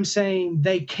what I'm saying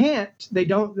they can't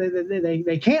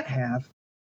have,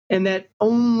 and that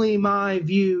only my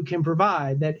view can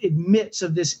provide, that admits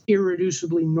of this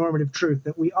irreducibly normative truth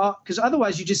that we ought, because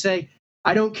otherwise you just say,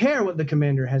 I don't care what the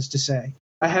commander has to say.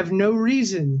 I have no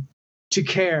reason to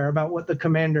care about what the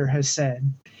commander has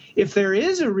said. If there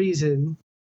is a reason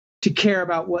to care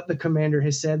about what the commander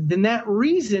has said, then that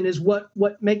reason is what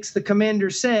makes the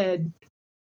commander said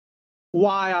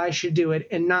why I should do it,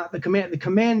 and not the command. The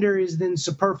commander is then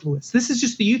superfluous. This is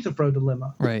just the Euthyphro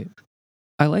dilemma. Right.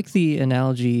 I like the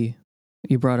analogy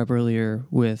you brought up earlier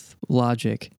with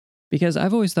logic, because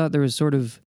I've always thought there was sort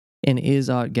of an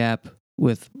is-ought gap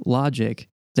with logic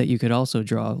that you could also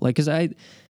draw. Like, because I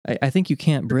think you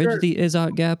can't bridge the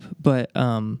is-ought gap, but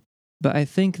I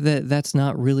think that that's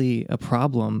not really a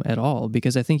problem at all,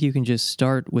 because I think you can just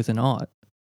start with an ought.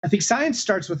 I think science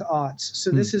starts with oughts. So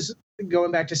this is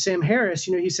going back to Sam Harris.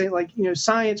 He's saying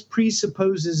science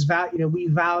presupposes we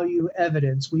value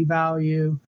evidence, we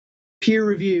value peer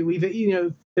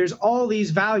review, there's all these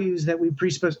values that we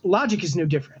presuppose. Logic is no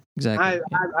different. Exactly.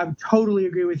 I totally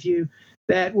agree with you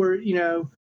that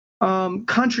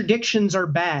contradictions are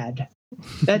bad.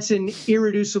 That's an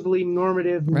irreducibly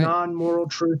normative, right, non-moral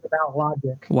truth about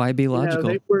logic. Why be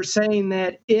logical? We're saying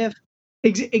that if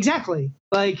exactly,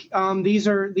 these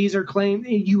are claims.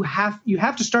 You have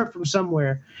to start from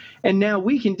somewhere, and now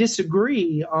we can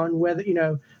disagree on whether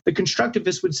the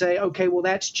constructivists would say, okay, well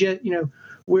that's just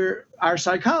where our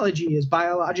psychology is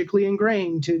biologically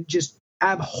ingrained to just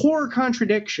abhor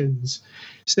contradictions.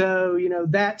 So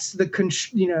that's that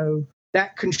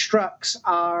constructs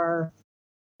our.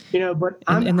 But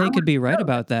they could be right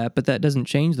about that, but that doesn't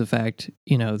change the fact,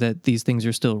 that these things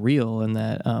are still real, and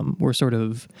that we're sort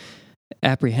of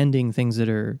apprehending things that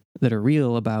are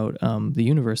real about the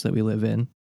universe that we live in.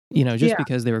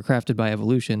 Because they were crafted by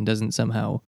evolution doesn't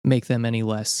somehow make them any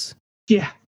less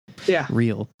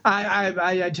real.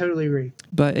 I totally agree.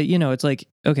 But it's like,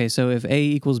 okay, so if A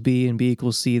equals B and B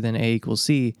equals C, then A equals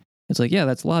C. It's like, yeah,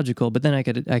 that's logical, but then I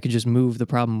could just move the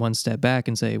problem one step back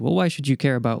and say, well, why should you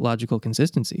care about logical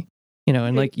consistency?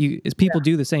 People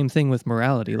do the same thing with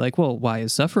morality. Like, well, why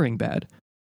is suffering bad?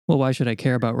 Well, why should I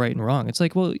care about right and wrong? It's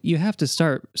like, well, you have to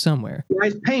start somewhere. Why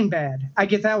is pain bad? I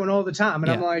get that one all the time,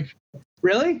 and I'm like,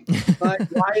 really?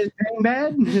 Like, why is pain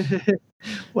bad?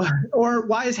 Or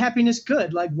why is happiness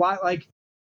good? Like, why? Like,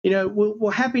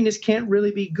 well, happiness can't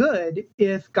really be good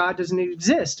if God doesn't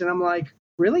exist. And I'm like,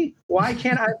 really? Why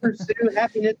can't I pursue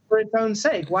happiness for its own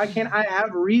sake? Why can't I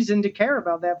have reason to care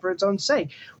about that for its own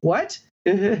sake? What?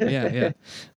 Yeah.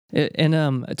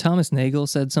 And Thomas Nagel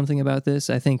said something about this,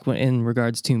 I think, in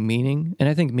regards to meaning. And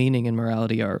I think meaning and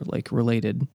morality are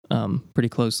related pretty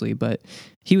closely. But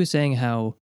he was saying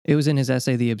how it was in his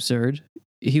essay, The Absurd.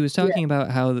 He was talking about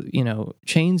how,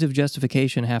 chains of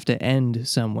justification have to end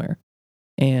somewhere.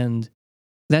 And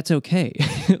that's okay.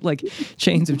 Like,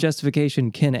 chains of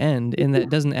justification can end, and that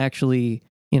doesn't actually,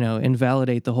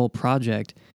 invalidate the whole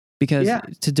project. because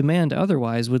to demand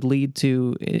otherwise would lead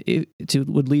to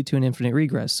an infinite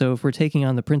regress. So if we're taking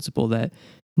on the principle that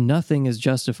nothing is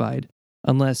justified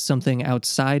unless something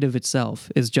outside of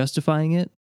itself is justifying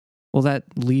it, well, that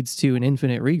leads to an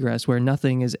infinite regress where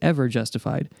nothing is ever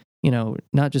justified.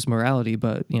 Not just morality,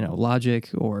 but logic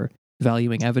or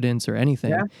valuing evidence or anything.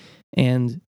 Yeah.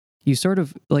 And you sort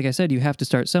of, like I said, you have to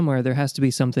start somewhere. There has to be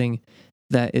something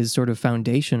that is sort of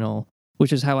foundational,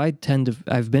 which is how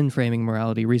I've been framing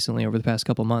morality recently over the past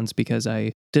couple months, because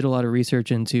I did a lot of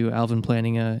research into Alvin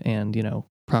Plantinga and,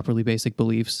 properly basic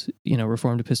beliefs,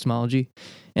 Reformed epistemology.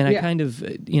 And I kind of,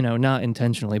 not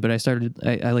intentionally, but I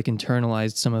like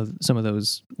internalized some of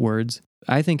those words.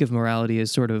 I think of morality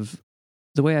as sort of,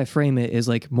 the way I frame it is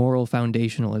like moral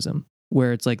foundationalism,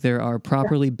 where it's like there are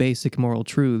properly basic moral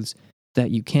truths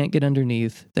that you can't get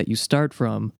underneath, that you start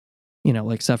from,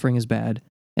 like suffering is bad,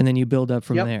 and then you build up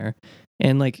from there.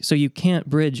 And like, so you can't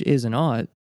bridge is and ought,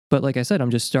 but like I said,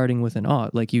 I'm just starting with an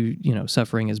ought, like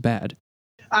suffering is bad.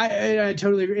 I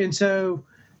totally agree. And so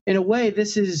in a way,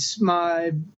 this is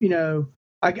my,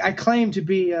 I claim to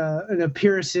be an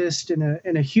empiricist and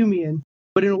a Humean,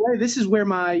 but in a way, this is where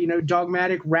my,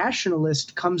 dogmatic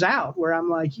rationalist comes out, where I'm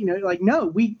like, no,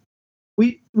 we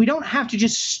don't have to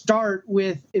just start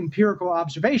with empirical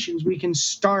observations. We can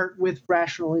start with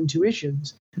rational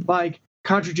intuitions. Like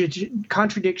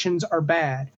contradictions are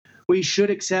bad. We should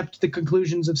accept the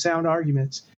conclusions of sound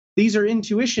arguments. These are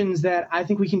intuitions that I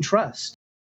think we can trust.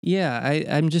 Yeah,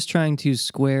 I'm just trying to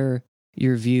square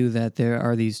your view that there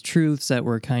are these truths that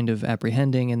we're kind of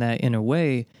apprehending, and that in a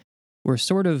way, we're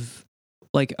sort of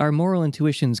like our moral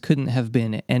intuitions couldn't have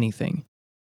been anything,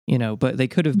 but they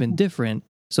could have been different.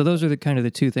 So those are the kind of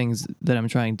the two things that I'm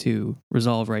trying to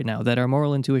resolve right now, that our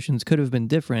moral intuitions could have been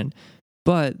different,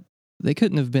 but they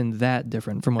couldn't have been that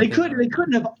different from what they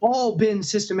couldn't have all been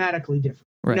systematically different.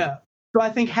 Right. No. So I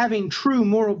think having true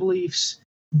moral beliefs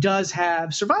does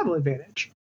have survival advantage.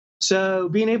 So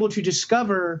being able to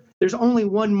discover there's only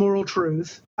one moral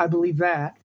truth, I believe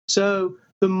that. So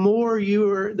the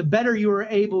better you are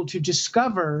able to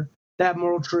discover that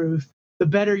moral truth, the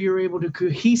better you're able to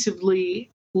cohesively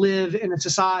live in a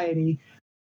society,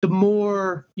 the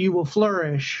more you will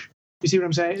flourish. You see what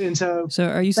I'm saying? And so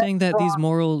are you saying that these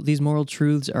moral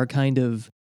truths are kind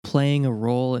of playing a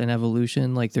role in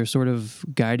evolution, like they're sort of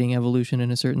guiding evolution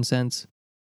in a certain sense?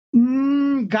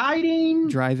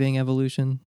 Driving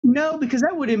evolution? No, because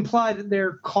that would imply that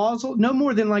they're causal, no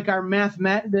more than like our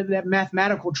that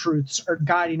mathematical truths are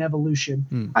guiding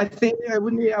evolution. I think I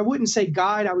wouldn't say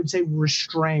guide, I would say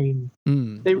restrain.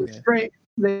 They restrain.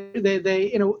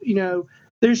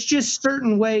 There's just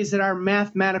certain ways that our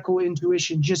mathematical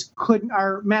intuition just couldn't,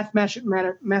 our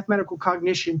mathematical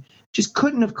cognition just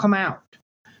couldn't have come out.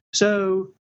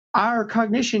 So our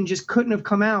cognition just couldn't have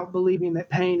come out believing that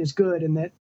pain is good and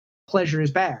that pleasure is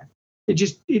bad. We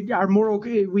just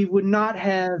would not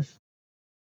have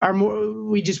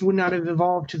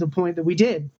evolved to the point that we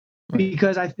did,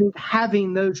 because I think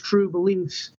having those true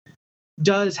beliefs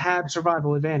does have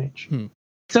survival advantage.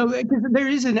 So there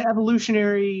is an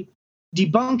evolutionary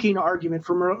debunking argument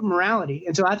for morality.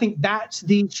 And so I think that's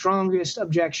the strongest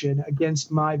objection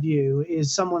against my view,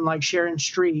 is someone like Sharon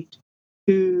Street,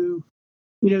 who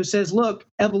says, look,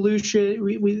 evolution,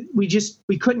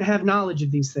 we couldn't have knowledge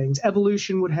of these things.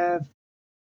 Evolution would have,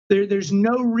 there's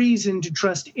no reason to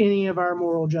trust any of our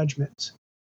moral judgments.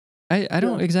 I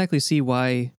don't exactly see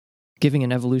why giving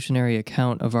an evolutionary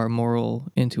account of our moral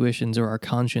intuitions or our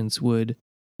conscience would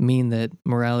mean that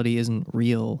morality isn't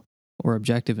real or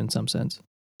objective in some sense.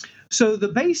 So the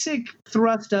basic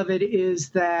thrust of it is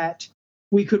that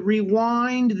we could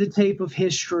rewind the tape of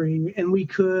history and we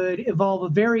could evolve a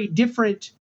very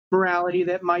different morality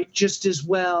that might just as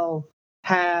well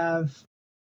have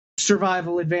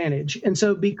survival advantage. And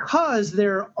so because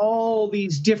there are all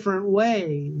these different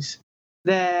ways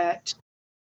that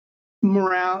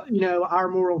our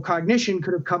moral cognition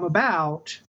could have come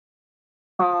about,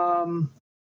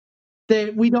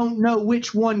 that we don't know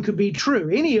which one could be true.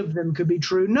 Any of them could be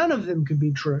true. None of them could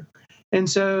be true. And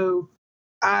so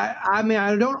I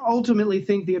don't ultimately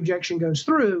think the objection goes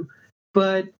through,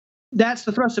 but that's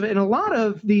the thrust of it. And a lot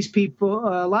of these people,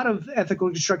 a lot of ethical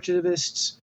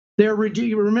constructivists, they're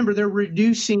reducing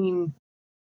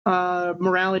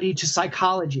morality to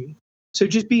psychology. So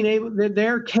just being able,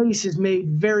 their case is made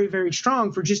very, very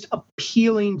strong for just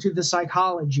appealing to the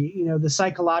psychology, the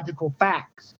psychological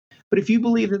facts. But if you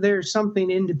believe that there's something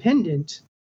independent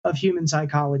of human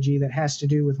psychology that has to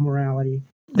do with morality,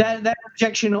 that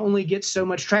objection only gets so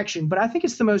much traction. But I think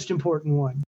it's the most important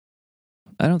one.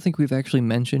 I don't think we've actually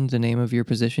mentioned the name of your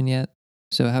position yet.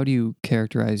 So how do you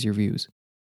characterize your views?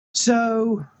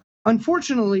 So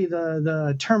unfortunately,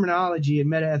 the terminology in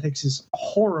metaethics is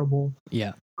horrible.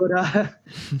 Yeah. But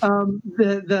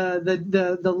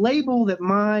the label that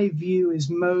my view is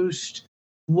most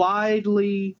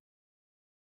widely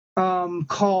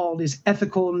called is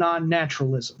ethical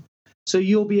non-naturalism. So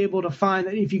you'll be able to find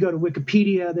that if you go to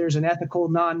Wikipedia, there's an ethical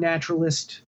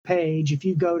non-naturalist page. If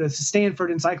you go to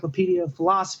Stanford Encyclopedia of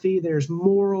Philosophy, there's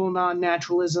moral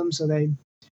non-naturalism. So they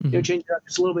change it up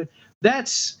just a little bit.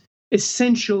 That's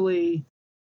essentially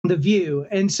the view.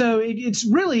 And so it's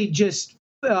really just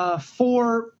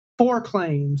four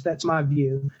claims. That's my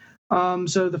view.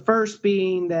 So the first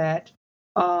being that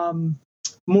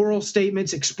moral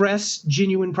statements express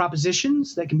genuine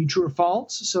propositions that can be true or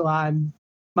false. So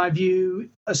my view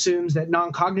assumes that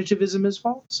non-cognitivism is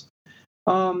false.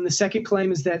 The second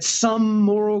claim is that some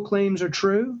moral claims are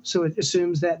true. So it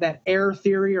assumes that error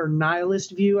theory or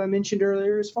nihilist view I mentioned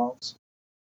earlier is false.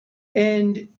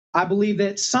 And I believe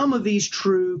that some of these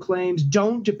true claims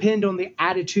don't depend on the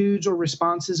attitudes or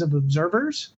responses of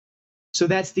observers. So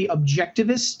that's the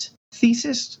objectivist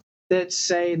thesis that's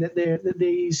saying that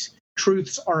these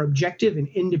truths are objective and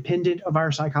independent of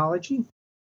our psychology.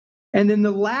 And then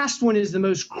the last one is the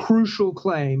most crucial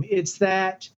claim. It's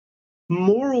that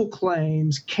moral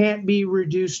claims can't be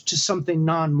reduced to something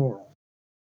non-moral.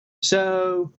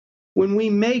 So when we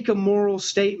make a moral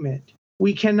statement,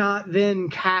 we cannot then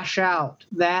cash out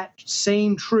that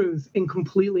same truth in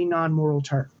completely non-moral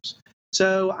terms.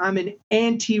 So I'm an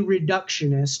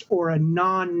anti-reductionist or a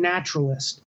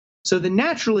non-naturalist. So the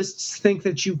naturalists think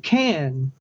that you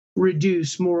can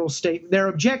reduce moral statements. They're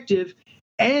objective,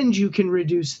 and you can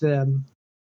reduce them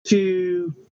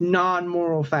to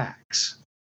non-moral facts.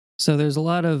 So there's a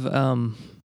lot of,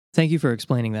 thank you for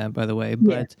explaining that, by the way,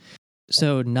 but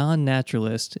so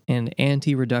non-naturalist and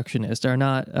anti-reductionist are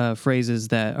not phrases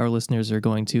that our listeners are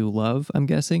going to love, I'm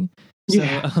guessing.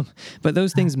 So, but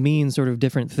those things mean sort of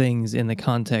different things in the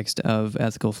context of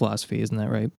ethical philosophy, isn't that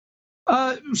right?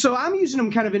 So I'm using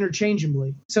them kind of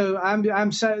interchangeably. So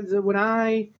when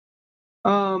I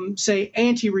say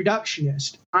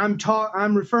anti-reductionist,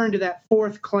 I'm referring to that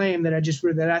fourth claim that I just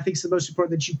read that I think is the most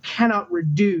important, that you cannot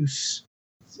reduce.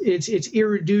 It's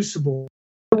irreducible.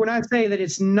 When I say that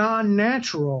it's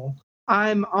non-natural,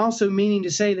 I'm also meaning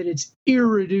to say that it's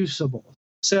irreducible.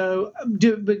 So,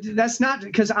 but that's not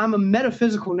because I'm a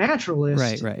metaphysical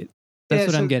naturalist. Right. That's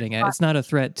what I'm getting at. It's not a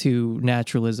threat to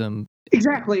naturalism.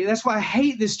 Exactly. That's why I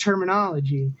hate this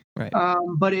terminology. Right.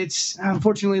 But it's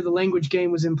unfortunately the language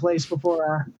game was in place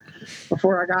before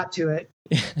I got to it.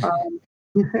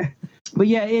 But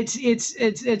yeah,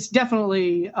 it's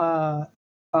definitely a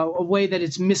way that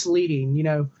it's misleading. You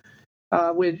know,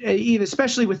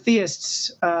 especially with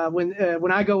theists,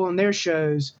 when I go on their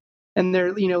shows and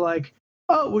they're like,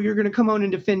 oh, well, you're going to come on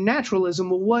and defend naturalism.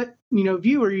 Well, what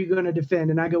view are you going to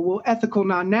defend? And I go, well, ethical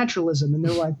non-naturalism. And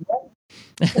they're like, what?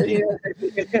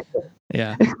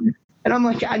 Yeah. And I'm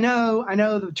like, I know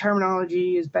the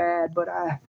terminology is bad, but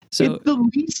it's the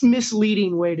least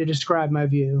misleading way to describe my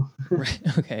view. Right.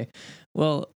 Okay.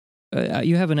 Well,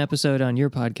 you have an episode on your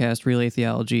podcast, Real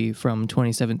Atheology, from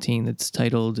 2017 that's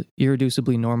titled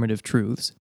Irreducibly Normative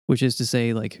Truths, which is to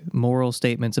say, like, moral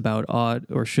statements about ought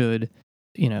or should,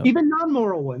 even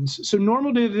non-moral ones. So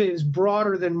normative is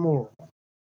broader than moral.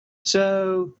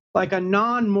 So like a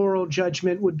non-moral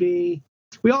judgment would be,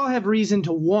 we all have reason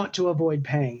to want to avoid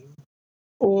pain,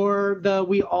 or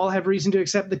we all have reason to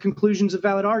accept the conclusions of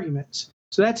valid arguments.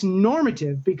 So that's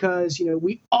normative because,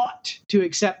 we ought to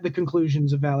accept the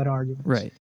conclusions of valid arguments.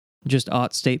 Right. Just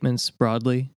ought statements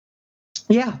broadly?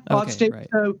 Yeah, ought okay, statements.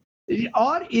 Right. So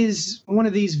ought is one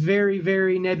of these very,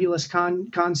 very nebulous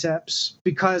concepts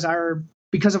because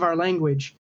of our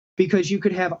language, because you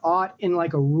could have ought in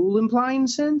like a rule implying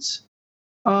sense,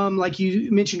 like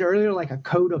you mentioned earlier, like a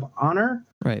code of honor,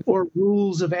 right, or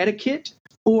rules of etiquette,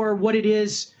 or what it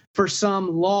is for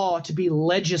some law to be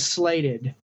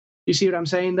legislated. You see what I'm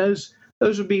saying? Those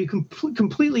would be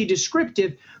completely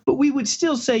descriptive, but we would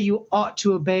still say you ought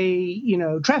to obey,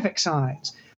 traffic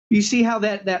signs. You see how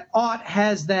that ought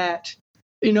has that,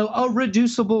 a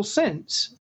reducible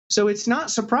sense. So it's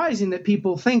not surprising that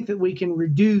people think that we can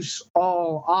reduce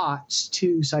all oughts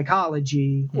to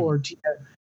psychology or to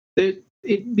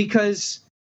because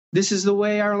this is the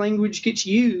way our language gets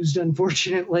used,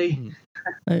 unfortunately.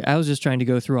 I was just trying to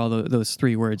go through all those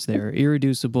three words there: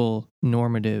 irreducible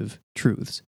normative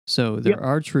truths. So there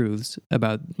are truths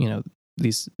about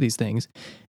these things,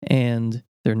 and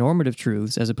they're normative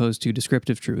truths as opposed to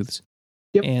descriptive truths.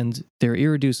 Yep. And they're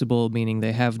irreducible, meaning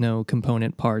they have no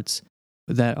component parts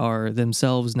that are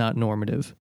themselves not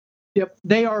normative. Yep,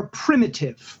 they are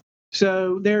primitive.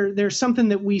 So they're something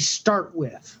that we start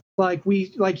with.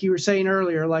 like you were saying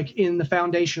earlier, like in the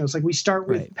foundationals, like we start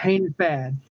with Right. pain is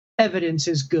bad, evidence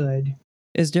is good.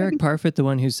 Is Derek Parfit the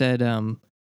one who said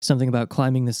something about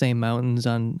climbing the same mountains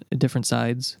on different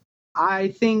sides? I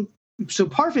think so.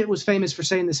 Parfit was famous for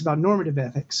saying this about normative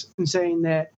ethics and saying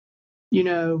that,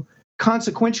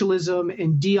 consequentialism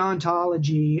and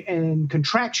deontology and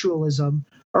contractualism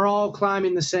are all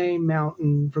climbing the same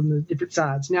mountain from the different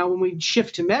sides. Now, when we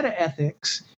shift to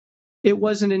meta-ethics, it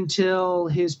wasn't until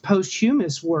his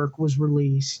posthumous work was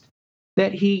released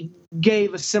that he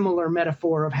gave a similar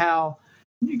metaphor of how,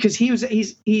 because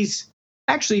he's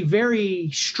actually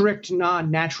very strict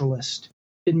non-naturalist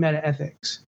in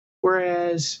meta-ethics,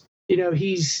 whereas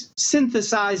he's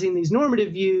synthesizing these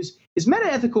normative views. His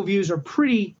meta-ethical views are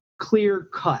pretty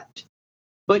clear-cut,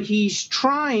 but he's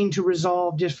trying to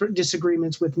resolve different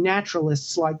disagreements with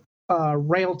naturalists like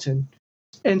Railton.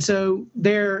 And so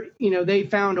they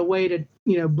found a way to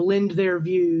blend their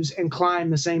views and climb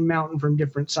the same mountain from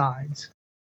different sides.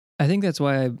 I think that's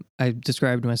why I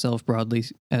described myself broadly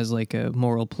as like a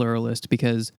moral pluralist,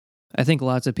 because I think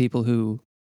lots of people who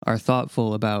are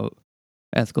thoughtful about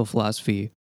ethical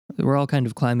philosophy, we're all kind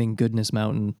of climbing goodness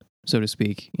mountain, so to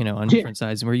speak, on different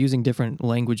sides, and we're using different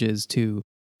languages to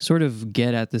sort of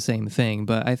get at the same thing.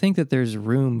 But I think that there's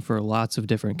room for lots of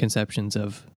different conceptions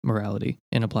of morality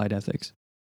in applied ethics.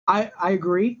 I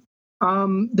agree.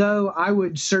 Though I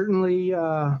would certainly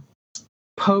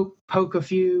poke a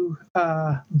few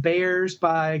bears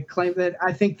by claiming that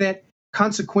I think that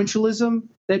consequentialism,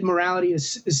 that morality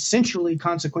is essentially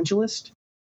consequentialist.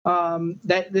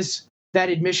 That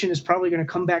admission is probably going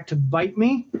to come back to bite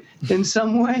me in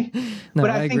some way. No, but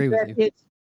I agree with you. It's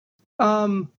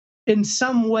in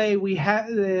some way we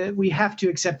have to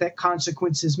accept that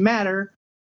consequences matter,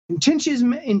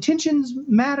 intentions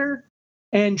matter,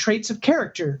 and traits of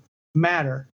character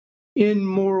matter in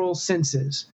moral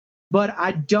senses. But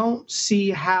I don't see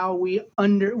how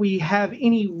we have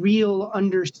any real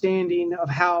understanding of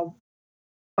how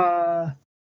the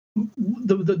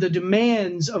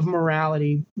demands of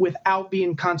morality without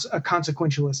being a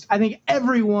consequentialist. I think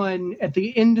everyone at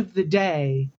the end of the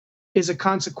day is a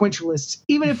consequentialist,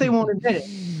 even if they won't admit it.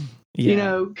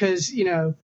 Yeah. Because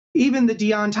even the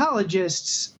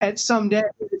deontologists at some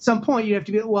point you have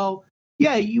to be, well,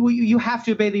 yeah, you have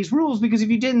to obey these rules, because if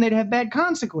you didn't, they'd have bad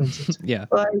consequences. Yeah.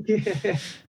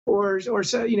 Or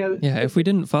so Yeah, if we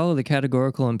didn't follow the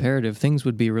categorical imperative, things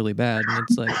would be really bad. And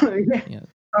it's like, yeah.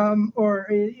 Or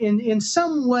in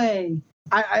some way,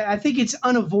 I think it's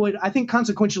unavoidable. I think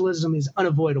consequentialism is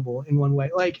unavoidable in one way.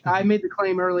 Like I made the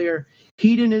claim earlier,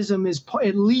 hedonism is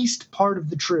at least part of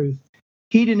the truth.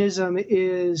 Hedonism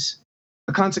is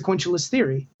a consequentialist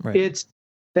theory. Right. It's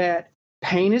that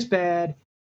pain is bad,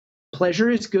 pleasure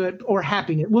is good, or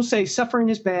happiness. We'll say suffering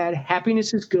is bad,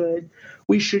 happiness is good.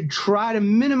 We should try to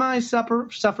minimize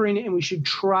suffering, and we should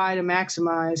try to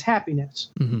maximize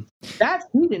happiness. Mm-hmm. That's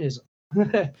hedonism.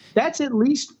 That's at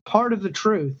least part of the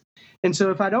truth. And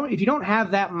so if you don't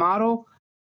have that model,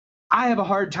 I have a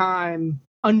hard time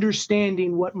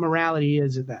understanding what morality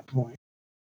is at that point.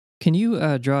 Can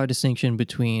you draw a distinction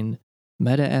between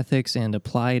meta-ethics and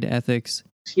applied ethics?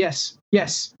 Yes.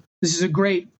 This is a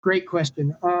great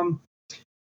question.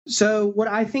 So what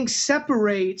I think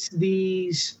separates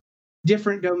these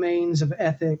different domains of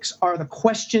ethics are the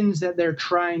questions that they're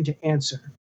trying to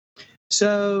answer.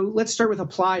 So let's start with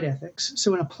applied ethics.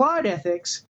 So in applied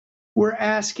ethics, we're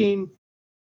asking,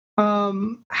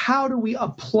 how do we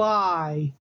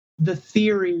apply the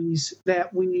theories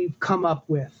that we've come up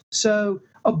with? So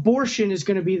abortion is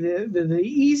going to be the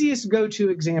easiest go-to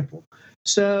example.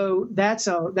 So that's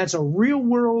a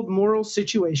real-world moral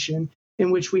situation in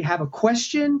which we have a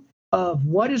question of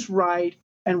what is right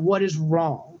and what is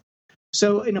wrong.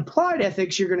 So in applied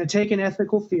ethics, you're going to take an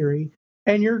ethical theory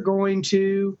and you're going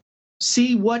to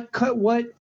see what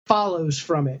follows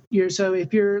from it. So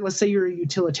if let's say you're a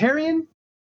utilitarian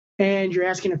and you're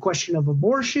asking a question of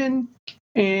abortion,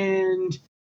 and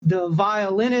the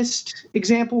violinist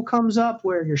example comes up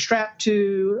where you're strapped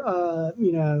to,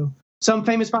 some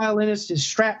famous violinist is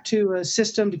strapped to a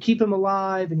system to keep him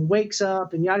alive, and he wakes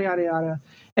up and yada, yada, yada.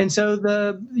 And so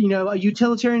a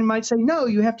utilitarian might say, no,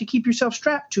 you have to keep yourself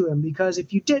strapped to him, because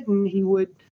if you didn't, he would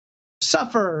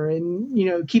suffer,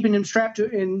 and keeping him strapped to,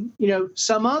 and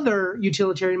some other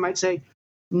utilitarian might say,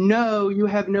 no, you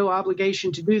have no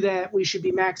obligation to do that. We should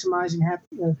be maximizing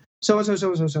so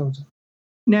and so.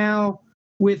 Now,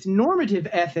 with normative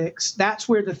ethics, that's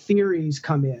where the theories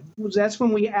come in. That's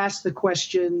when we ask the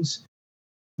questions: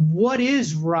 what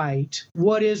is right?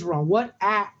 What is wrong? What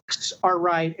acts are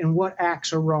right and what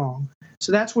acts are wrong?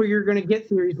 So that's where you're going to get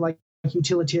theories like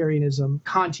utilitarianism,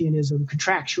 Kantianism,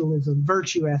 contractualism,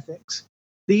 virtue ethics.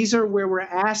 These are where we're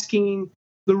asking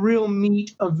the real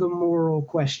meat of the moral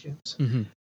questions. Mm-hmm.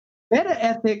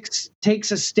 Metaethics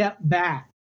takes a step back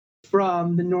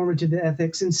from the normative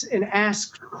ethics and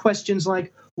asks questions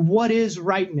like, what is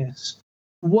rightness?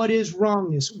 What is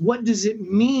wrongness? What does it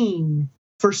mean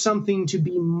for something to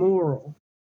be moral?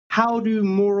 How do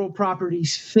moral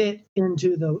properties fit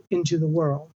into the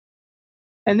world?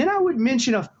 And then I would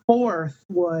mention a fourth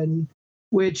one,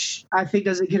 which I think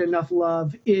doesn't get enough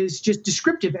love, is just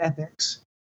descriptive ethics.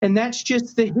 And that's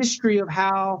just the history of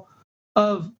how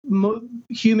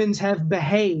humans have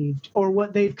behaved or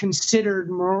what they've considered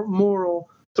moral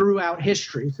throughout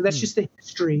history. So that's just the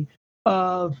history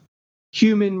of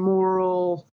human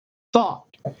moral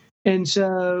thought. And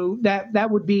so that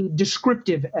would be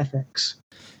descriptive ethics.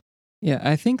 Yeah,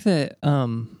 I think that,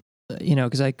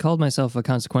 because I called myself a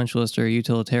consequentialist or a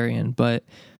utilitarian, but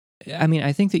I mean,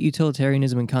 I think that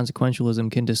utilitarianism and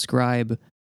consequentialism can describe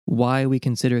why we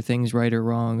consider things right or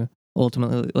wrong.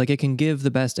 Ultimately, like it can give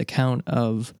the best account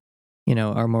of,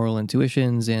 our moral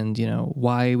intuitions and,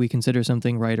 why we consider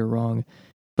something right or wrong.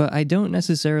 But I don't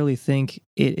necessarily think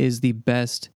it is the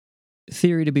best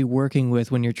theory to be working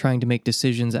with when you're trying to make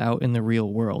decisions out in the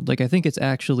real world. Like, I think it's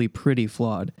actually pretty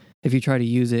flawed if you try to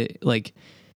use it, like,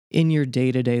 in your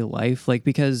day-to-day life, like,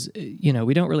 because,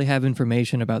 we don't really have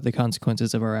information about the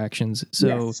consequences of our actions. So,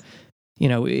 Yes.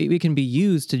 It can be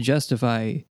used to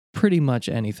justify pretty much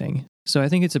anything. So I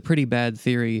think it's a pretty bad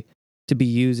theory to be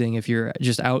using if you're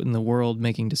just out in the world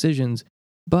making decisions.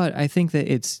 But I think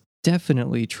that it's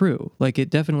definitely true. Like, it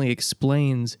definitely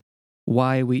explains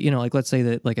why we, like, let's say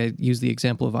that, like, I use the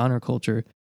example of honor culture.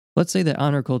 Let's say that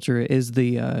honor culture is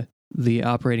the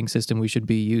operating system we should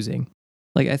be using.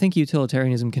 Like, I think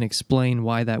utilitarianism can explain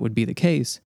why that would be the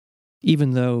case,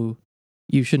 even though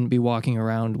you shouldn't be walking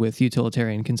around with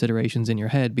utilitarian considerations in your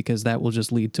head, because that will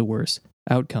just lead to worse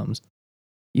outcomes.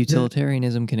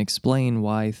 Utilitarianism can explain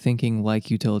why thinking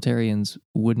like utilitarians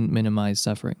wouldn't minimize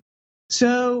suffering.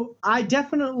 So I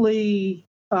definitely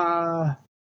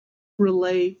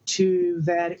relate to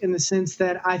that in the sense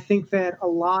that I think that a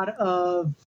lot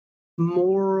of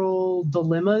moral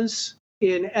dilemmas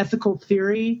in ethical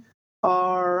theory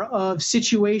are of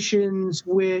situations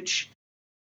which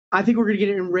I think we're going to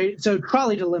get it so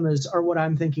trolley dilemmas are what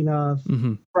I'm thinking of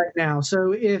right now.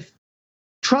 So if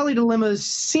trolley dilemmas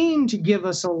seem to give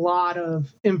us a lot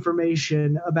of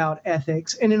information about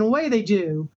ethics, and in a way they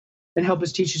do, and help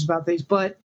us teach us about things.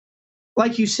 But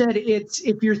like you said, it's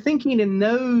if you're thinking in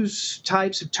those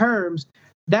types of terms,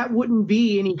 that wouldn't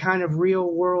be any kind of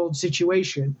real world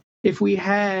situation. If we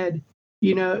had,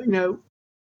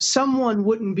 someone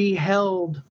wouldn't be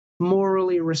held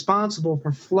morally responsible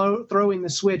for throwing the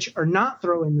switch or not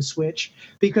throwing the switch,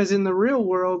 because in the real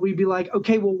world we'd be like,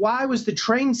 okay, well, why was the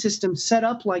train system set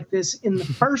up like this in the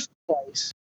first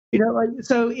place?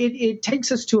 So it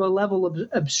takes us to a level of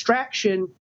abstraction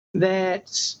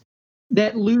that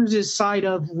loses sight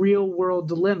of real world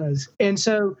dilemmas. And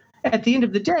so at the end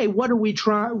of the day, what are we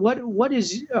trying? What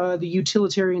is the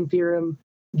utilitarian theorem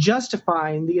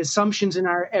justifying? The assumptions in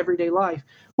our everyday life,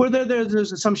 where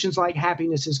there's assumptions like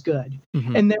happiness is good,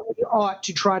 and that we ought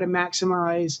to try to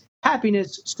maximize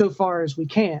happiness so far as we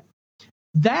can.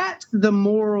 That's the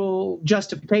moral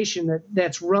justification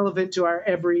that's relevant to our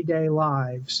everyday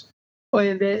lives.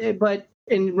 But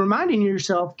reminding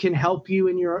yourself can help you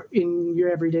in your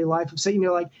everyday life of saying,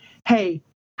 like, hey,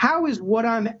 how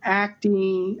am I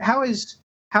acting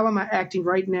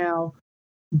right now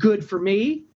good for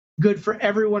me, good for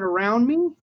everyone around me?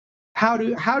 How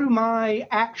do my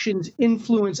actions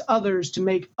influence others to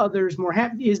make others more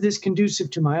happy? Is this conducive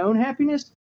to my own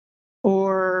happiness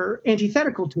or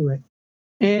antithetical to it?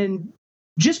 And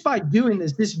just by doing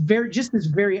this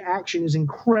very action is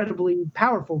incredibly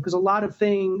powerful, because a lot of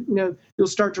things, you'll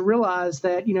start to realize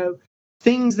that,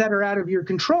 things that are out of your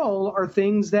control are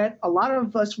things that a lot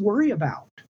of us worry about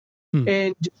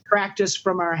and distract us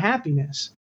from our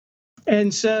happiness.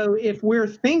 And so if we're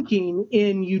thinking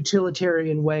in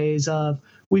utilitarian ways of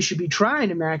we should be trying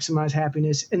to maximize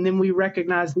happiness, and then we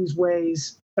recognize these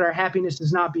ways that our happiness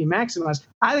is not being maximized,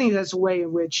 I think that's a way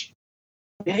in which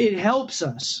it helps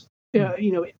us,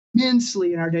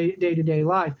 immensely in our day-to-day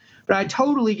life. But I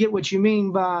totally get what you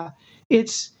mean by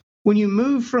it's when you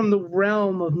move from the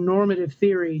realm of normative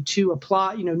theory to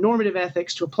normative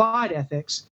ethics to applied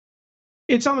ethics.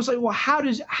 It's almost like, well, how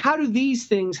do these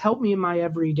things help me in my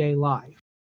everyday life?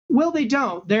 Well, they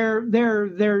don't. They're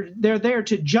there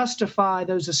to justify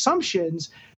those assumptions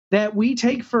that we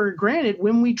take for granted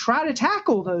when we try to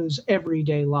tackle those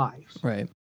everyday life. Right.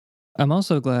 I'm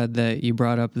also glad that you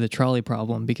brought up the trolley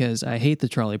problem because I hate the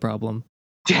trolley problem.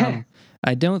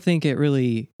 I don't think it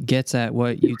really gets at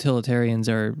what utilitarians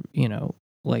are,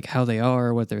 like how they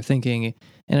are, what they're thinking.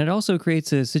 And it also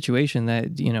creates a situation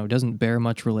that, doesn't bear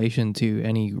much relation to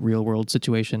any real world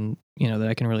situation, that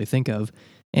I can really think of.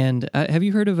 And have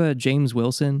you heard of James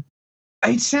Wilson?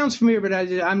 It sounds familiar, but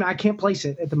I can't place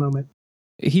it at the moment.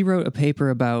 He wrote a paper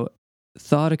about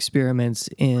thought experiments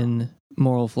in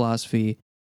moral philosophy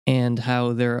and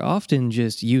how they're often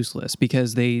just useless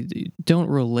because they don't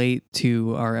relate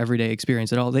to our everyday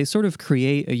experience at all. They sort of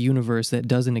create a universe that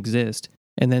doesn't exist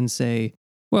and then say,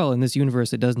 well, in this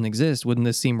universe that doesn't exist, wouldn't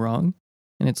this seem wrong?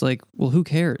 And it's like, well, who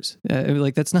cares?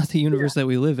 That's not the universe that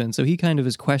we live in. So he kind of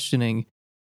is questioning,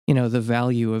 the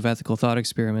value of ethical thought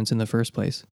experiments in the first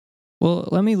place. Well,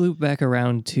 let me loop back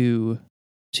around to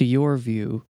your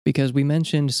view, because we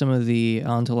mentioned some of the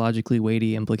ontologically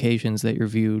weighty implications that your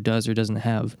view does or doesn't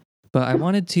have. But I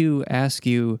wanted to ask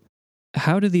you,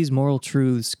 how do these moral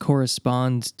truths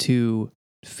correspond to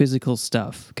physical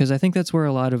stuff? Because I think that's where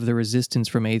a lot of the resistance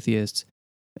from atheists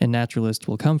and naturalists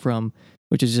will come from,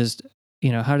 which is just,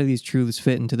 how do these truths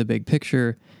fit into the big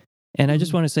picture? And I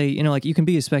just want to say, you can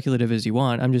be as speculative as you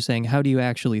want. I'm just saying, how do you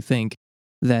actually think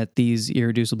that these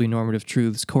irreducibly normative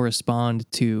truths correspond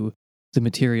to the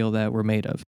material that we're made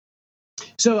of?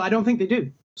 So I don't think they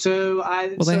do.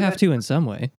 They have to in some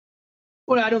way.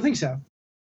 Well, I don't think so.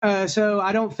 So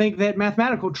I don't think that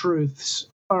mathematical truths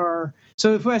are.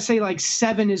 So if I say like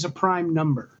 7 is a prime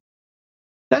number,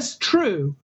 that's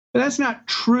true, but that's not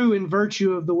true in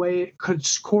virtue of the way it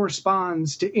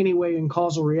corresponds to any way in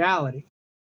causal reality.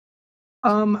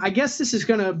 I guess this is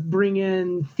going to bring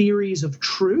in theories of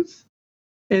truth.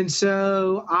 And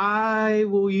so I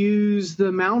will use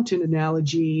the mountain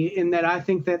analogy in that I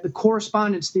think that the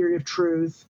correspondence theory of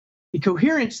truth, the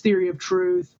coherence theory of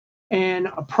truth, and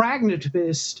a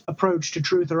pragmatist approach to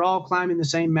truth are all climbing the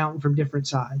same mountain from different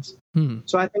sides.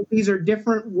 So I think these are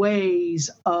different ways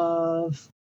of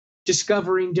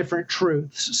discovering different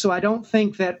truths. So I don't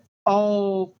think that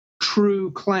all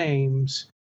true claims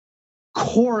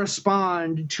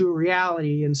correspond to a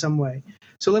reality in some way.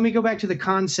 So let me go back to the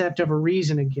concept of a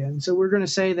reason again. So we're going to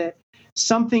say that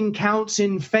something counts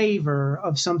in favor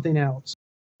of something else.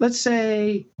 Let's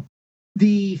say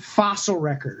the fossil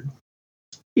record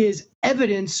is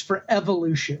evidence for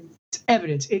evolution. It's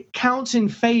evidence. It counts in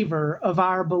favor of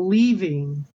our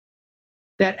believing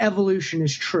that evolution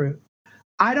is true.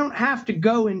 I don't have to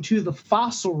go into the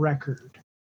fossil record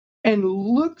and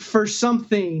look for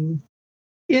something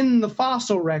in the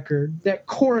fossil record that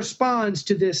corresponds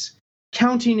to this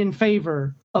counting in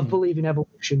favor of believing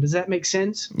evolution. Does that make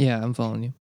sense? Yeah, I'm following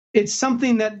you. It's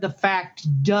something that the fact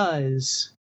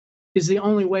does is the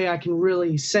only way I can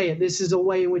really say it. This is a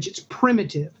way in which it's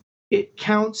primitive. It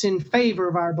counts in favor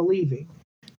of our believing.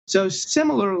 So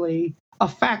similarly, a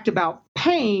fact about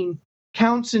pain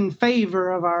counts in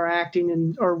favor of our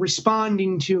acting or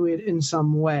responding to it in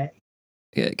some way.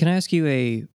 Can I ask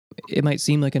you it might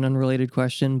seem like an unrelated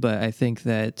question, but I think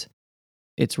that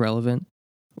it's relevant.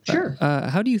 Sure.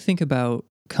 How do you think about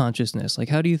consciousness? Like,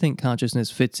 how do you think consciousness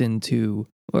fits into,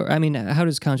 how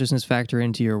does consciousness factor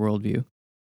into your worldview?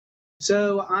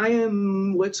 So I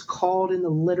am what's called in the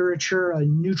literature a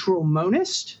neutral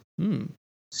monist.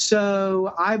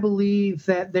 So I believe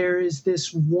that there is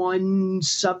this one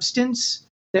substance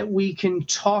that we can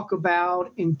talk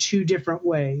about in two different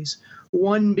ways.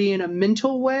 One being a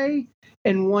mental way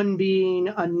and one being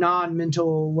a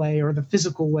non-mental way, or the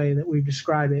physical way that we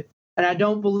describe it. And I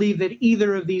don't believe that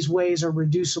either of these ways are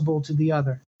reducible to the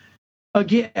other.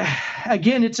 Again,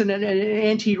 it's an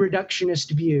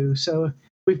anti-reductionist view. So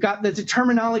we've got the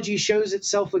terminology shows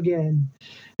itself again.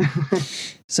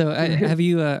 So are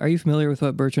you familiar with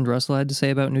what Bertrand Russell had to say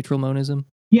about neutral monism?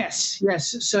 Yes.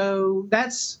 So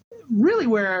that's really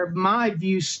where my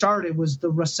view started, was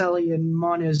the Russellian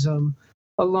monism,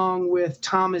 along with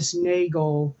Thomas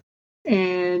Nagel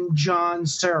and John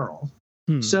Searle.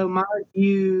 So my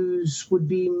views would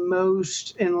be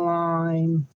most in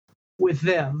line with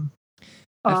them.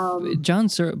 John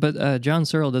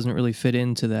Searle doesn't really fit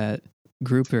into that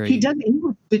group very. He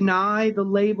would deny the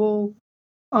label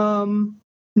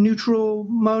neutral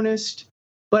monist,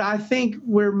 but I think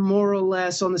we're more or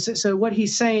less on the. So what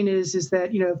he's saying is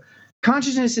that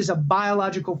consciousness is a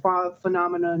biological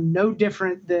phenomenon, no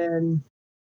different than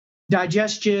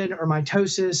digestion or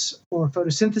mitosis or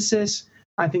photosynthesis.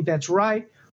 I think that's right.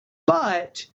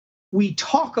 But we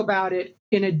talk about it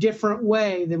in a different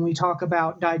way than we talk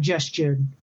about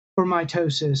digestion or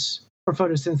mitosis or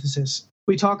photosynthesis.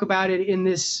 We talk about it in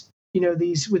this,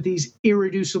 these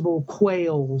irreducible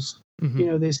quales,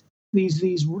 this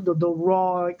the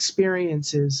raw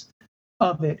experiences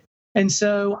of it. And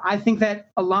so I think that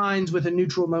aligns with a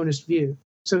neutral monist view.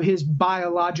 So his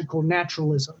biological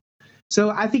naturalism. So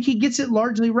I think he gets it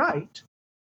largely right.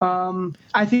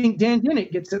 I think Dan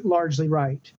Dennett gets it largely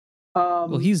right.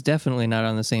 Well, he's definitely not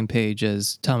on the same page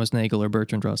as Thomas Nagel or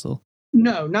Bertrand Russell.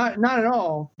 No, not at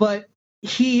all. But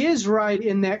he is right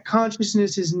in that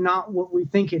consciousness is not what we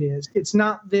think it is. It's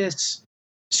not this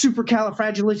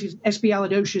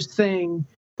supercalifragilisticexpialidocious thing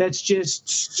that's just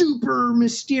super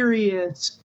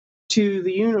mysterious to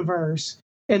the universe,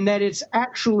 and that it's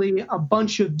actually a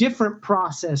bunch of different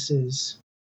processes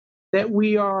that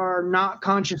we are not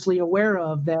consciously aware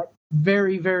of that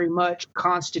very, very much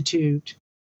constitute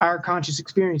our conscious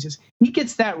experiences. He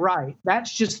gets that right.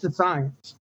 That's just the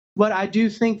science. But I do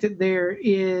think that there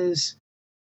is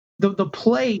the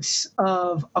place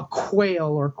of a quale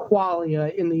or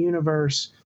qualia in the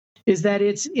universe is that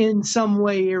it's in some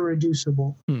way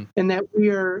irreducible, and that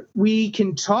we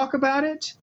can talk about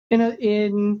it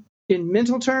in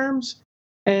mental terms,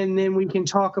 and then we can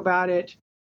talk about it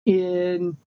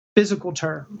in physical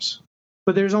terms,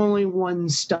 but there's only one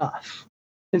stuff.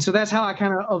 And so that's how I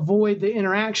kind of avoid the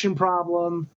interaction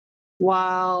problem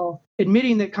while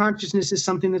admitting that consciousness is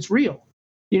something that's real.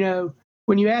 You know,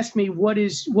 when you ask me what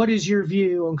is your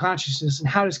view on consciousness and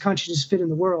how does consciousness fit in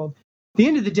the world, at the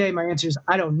end of the day, my answer is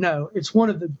I don't know. It's one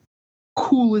of the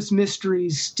coolest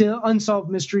mysteries, still unsolved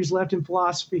mysteries left in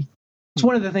philosophy. It's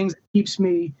one of the things that keeps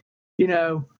me,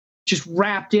 just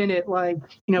wrapped in it. Like,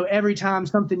 every time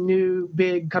something new,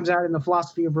 big comes out in the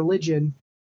philosophy of religion,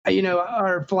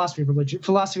 or philosophy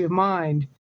of mind,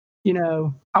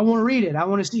 I want to read it. I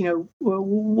want to see,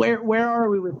 where are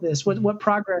we with this? What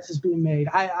progress is being made?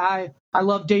 I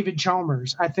love David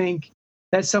Chalmers. I think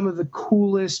that's some of the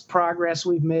coolest progress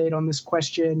we've made on this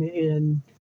question in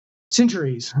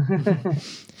centuries.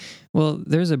 Well,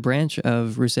 there's a branch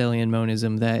of Russellian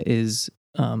monism that is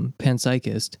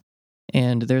panpsychist,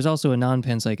 and there's also a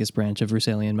non-panpsychist branch of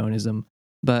Russellian monism.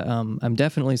 But I'm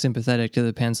definitely sympathetic to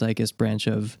the panpsychist branch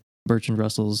of Bertrand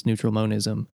Russell's neutral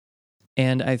monism.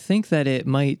 And I think that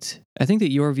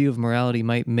your view of morality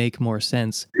might make more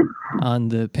sense on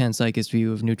the panpsychist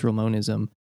view of neutral monism.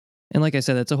 And like I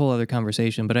said, that's a whole other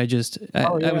conversation, but I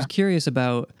was curious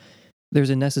about, there's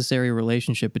a necessary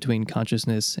relationship between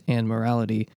consciousness and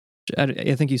morality.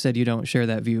 I think you said you don't share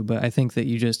that view, but I think that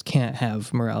you just can't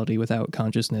have morality without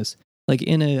consciousness. Like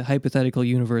in a hypothetical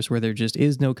universe where there just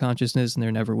is no consciousness and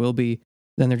there never will be,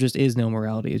 then there just is no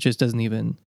morality. It just doesn't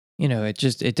even,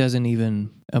 it doesn't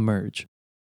even emerge.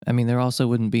 I mean, there also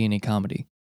wouldn't be any comedy.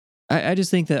 I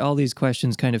just think that all these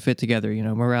questions kind of fit together,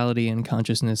 morality and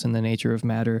consciousness and the nature of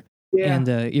matter and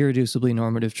irreducibly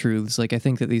normative truths. Like, I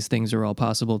think that these things are all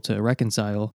possible to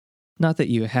reconcile. Not that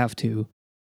you have to.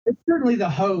 It's certainly the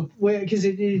hope, because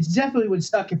it definitely would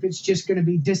suck if it's just going to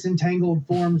be disentangled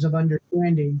forms of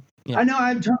understanding. Yeah. I know,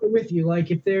 I'm totally with you.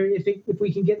 Like, if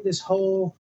we can get this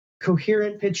whole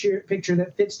coherent picture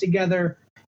that fits together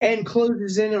and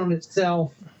closes in on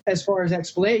itself as far as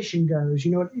explanation goes,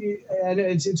 and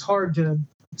it's hard to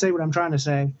say what I'm trying to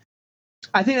say.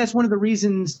 I think that's one of the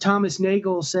reasons Thomas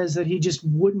Nagel says that he just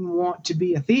wouldn't want to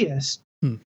be a theist,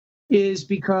 is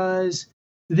because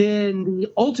then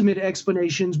the ultimate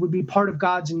explanations would be part of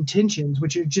God's intentions,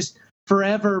 which are just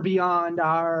forever beyond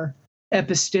our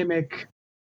epistemic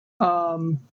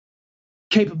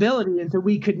capability, and so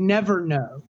we could never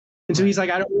know. And so he's like,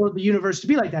 I don't want the universe to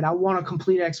be like that. I want a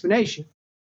complete explanation.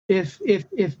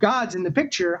 If God's in the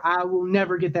picture, I will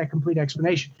never get that complete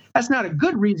explanation. That's not a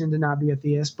good reason to not be a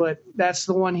theist, but that's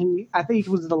the one I think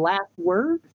was the last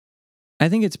word. I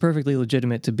think it's perfectly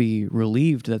legitimate to be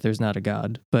relieved that there's not a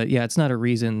God, but yeah, it's not a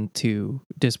reason to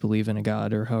disbelieve in a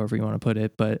God, or however you want to put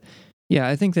it. But yeah,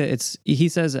 I think that he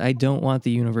says, I don't want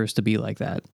the universe to be like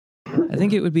that. I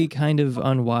think it would be kind of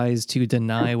unwise to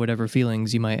deny whatever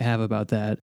feelings you might have about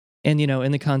that. And,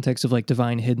 in the context of like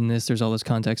divine hiddenness, there's all this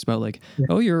context about like,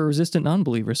 oh, you're a resistant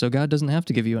non-believer, so God doesn't have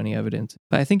to give you any evidence.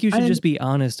 But I think you should just be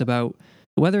honest about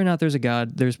whether or not there's a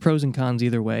God. There's pros and cons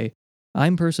either way.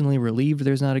 I'm personally relieved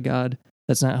there's not a God.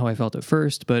 That's not how I felt at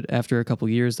first, but after a couple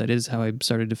years, that is how I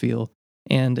started to feel.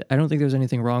 And I don't think there's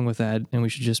anything wrong with that, and we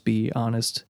should just be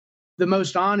honest. The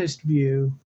most honest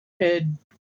view, Ed,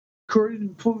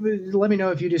 let me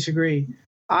know if you disagree.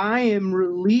 I am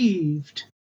relieved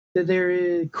that there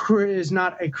is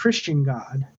not a Christian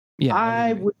God. Yeah,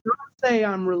 I would not say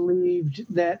I'm relieved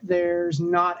that there's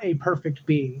not a perfect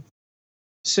being.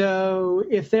 So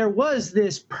if there was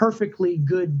this perfectly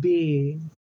good being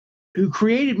who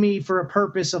created me for a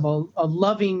purpose of a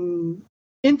loving,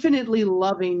 infinitely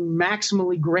loving,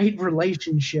 maximally great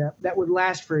relationship that would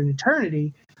last for an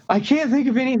eternity, I can't think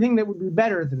of anything that would be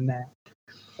better than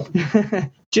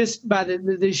that. Just by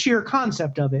the sheer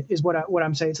concept of it is what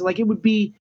I'm saying. So like it would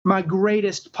be my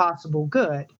greatest possible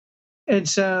good. And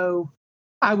so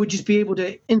I would just be able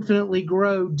to infinitely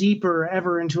grow deeper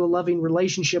ever into a loving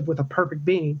relationship with a perfect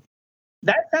being.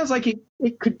 That sounds like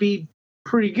it could be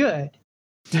pretty good.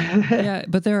 Yeah,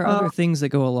 but there are other things that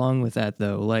go along with that,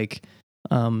 though, like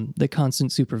the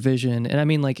constant supervision. And I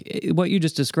mean, like what you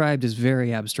just described is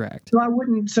very abstract. So I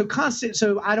wouldn't.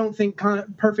 So I don't think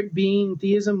perfect being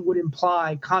theism would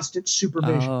imply constant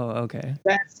supervision. Oh, okay.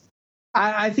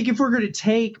 I think if we're going to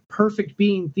take perfect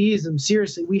being theism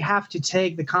seriously, we have to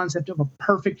take the concept of a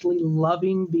perfectly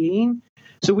loving being.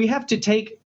 So we have to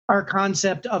take our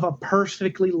concept of a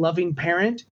perfectly loving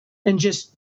parent and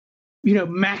just,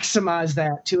 maximize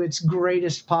that to its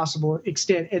greatest possible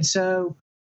extent. And so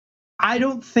I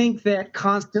don't think that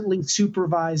constantly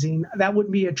supervising, that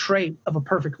would be a trait of a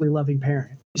perfectly loving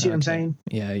parent. You see what I'm saying?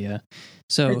 Yeah.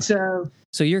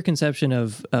 So your conception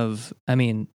of I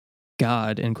mean,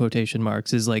 God in quotation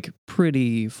marks is like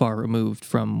pretty far removed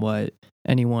from what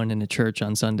anyone in a church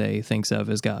on Sunday thinks of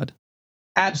as God.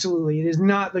 Absolutely. It is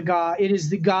not the God. It is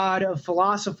the God of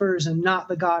philosophers and not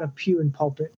the God of pew and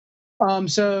pulpit.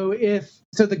 So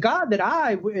the God that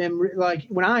I am like,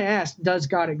 when I ask, does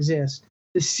God exist?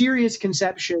 The serious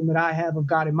conception that I have of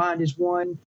God in mind is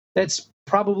one that's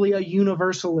probably a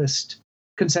universalist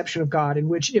conception of God, in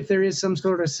which if there is some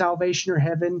sort of salvation or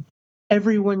heaven,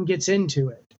 everyone gets into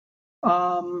it.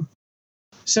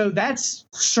 So that's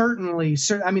certainly,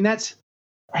 I mean, that's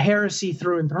heresy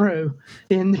through and through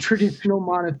in the traditional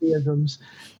monotheisms.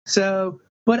 So,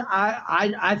 but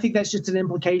I think that's just an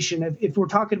implication of, if we're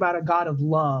talking about a God of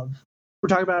love, we're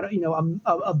talking about,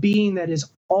 a being that is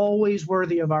always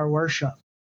worthy of our worship.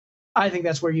 I think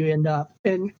that's where you end up.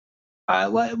 And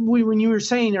when you were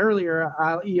saying earlier,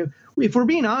 if we're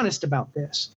being honest about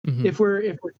this, mm-hmm. if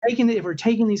we're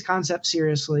taking these concepts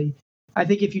seriously, I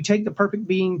think if you take the perfect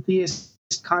being theist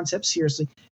concept seriously,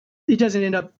 it doesn't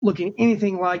end up looking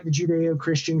anything like the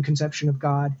Judeo-Christian conception of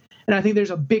God. And I think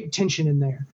there's a big tension in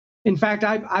there. In fact,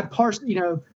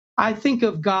 I think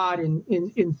of God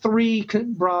in three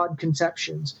broad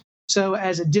conceptions. So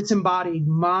as a disembodied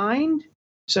mind,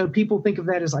 so people think of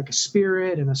that as like a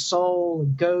spirit and a soul, a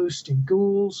ghost and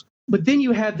ghouls. But then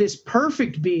you have this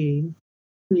perfect being,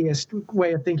 theist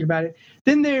way of thinking about it.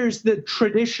 Then there's the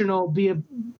traditional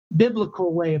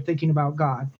biblical way of thinking about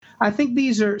God. I think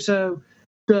so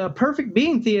the perfect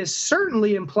being theist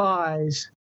certainly implies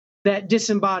that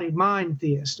disembodied mind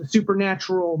theist, a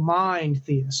supernatural mind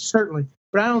theist, certainly.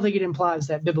 But I don't think it implies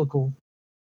that biblical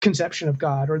conception of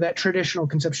God or that traditional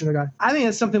conception of God. I think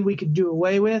that's something we could do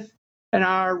away with, and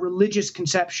our religious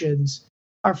conceptions,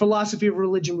 our philosophy of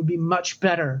religion would be much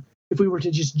better if we were to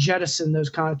just jettison those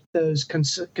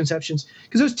conceptions,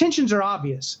 because those tensions are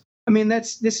obvious. I mean,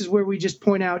 this is where we just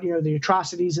point out, the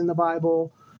atrocities in the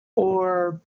Bible,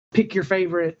 or pick your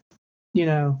favorite,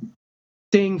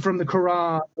 thing from the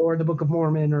Quran or the Book of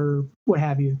Mormon or what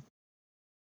have you.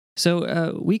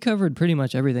 So we covered pretty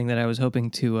much everything that I was hoping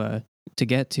to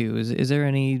get to. Is there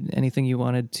anything you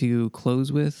wanted to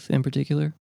close with in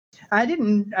particular? I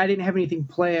didn't have anything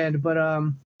planned, but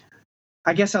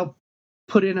I guess I'll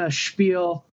put in a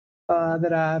spiel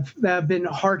that I've been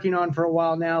harking on for a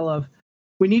while now. Of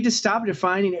we need to stop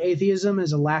defining atheism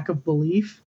as a lack of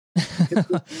belief.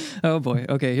 Oh boy.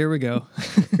 Okay, here we go.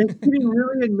 It's getting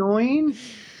really annoying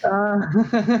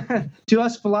to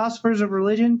us philosophers of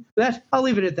religion. I'll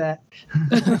leave it at that.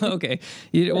 Okay.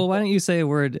 Well, why don't you say a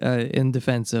word in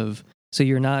defense of? So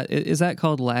you're not. Is that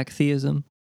called lack theism?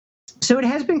 So it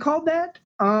has been called that.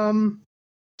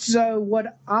 So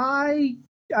what I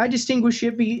distinguish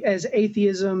it as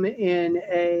atheism in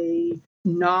a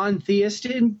non-theist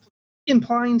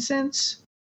implying sense,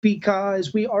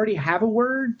 because we already have a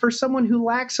word for someone who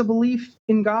lacks a belief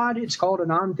in God. It's called a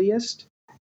non-theist.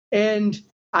 And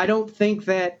I don't think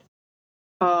that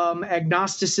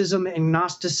agnosticism and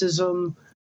Gnosticism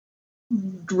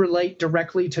relate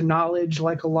directly to knowledge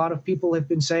like a lot of people have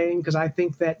been saying, because I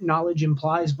think that knowledge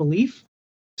implies belief.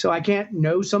 So I can't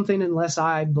know something unless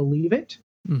I believe it.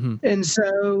 Mm-hmm. And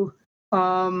so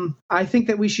I think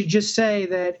that we should just say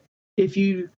that if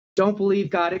you don't believe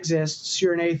God exists,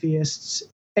 you're an atheist.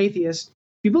 If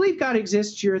you believe God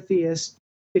exists, you're a theist.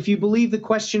 If you believe the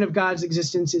question of God's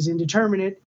existence is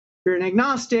indeterminate, you're an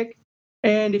agnostic.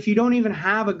 And if you don't even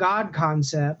have a God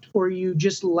concept, or you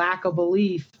just lack a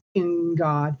belief in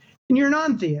God, then you're a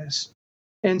non-theist.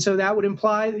 And so that would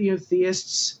imply that,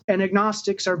 theists and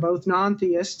agnostics are both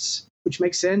non-theists, which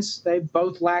makes sense. They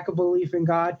both lack a belief in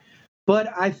God.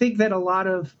 But I think that a lot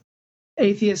of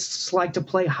atheists like to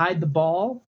play hide the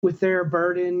ball with their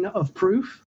burden of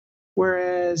proof,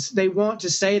 whereas they want to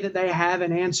say that they have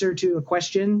an answer to a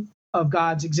question of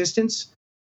God's existence,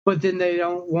 but then they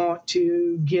don't want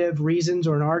to give reasons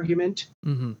or an argument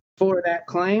for that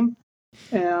claim.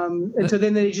 And so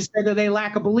then they just say that they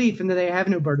lack a belief and that they have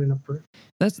no burden of proof.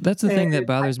 That's the thing that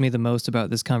bothers me the most about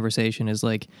this conversation is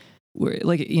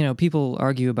people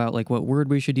argue about like what word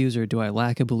we should use, or do I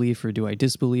lack a belief or do I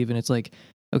disbelieve? And it's like,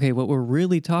 okay, what we're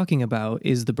really talking about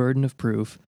is the burden of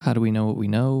proof. How do we know what we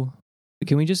know?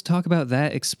 Can we just talk about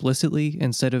that explicitly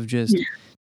instead of just... Yeah.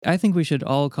 I think we should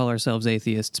all call ourselves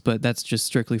atheists, but that's just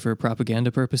strictly for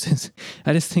propaganda purposes.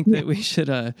 I just think that we should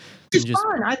just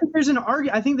fine. I think there's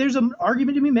an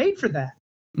argument to be made for that.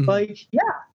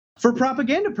 For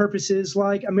propaganda purposes,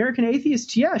 like American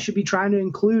atheists, should be trying to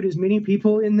include as many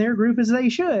people in their group as they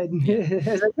should,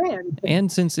 as they can.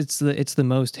 And since it's the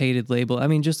most hated label, I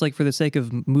mean, just like for the sake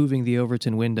of moving the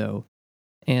Overton window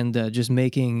and just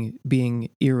making being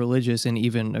irreligious and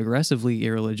even aggressively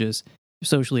irreligious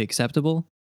socially acceptable,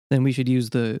 then we should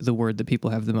use the word that people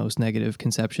have the most negative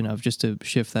conception of, just to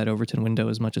shift that Overton window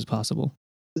as much as possible.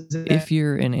 If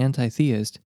you're an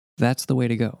anti-theist, that's the way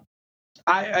to go.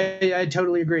 I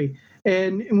totally agree.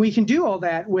 And we can do all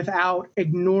that without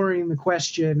ignoring the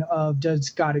question of, does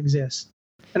God exist?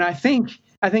 And I think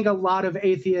a lot of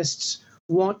atheists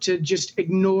want to just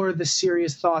ignore the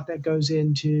serious thought that goes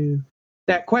into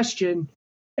that question.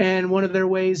 And one of their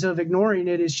ways of ignoring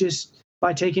it is just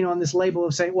by taking on this label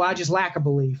of saying, well, I just lack a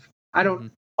belief.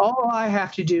 All I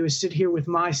have to do is sit here with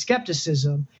my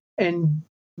skepticism and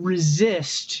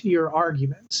resist your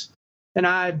arguments. And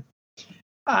I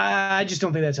just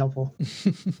don't think that's helpful.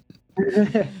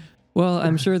 Well,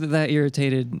 I'm sure that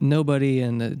irritated nobody,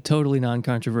 and totally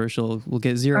non-controversial. We'll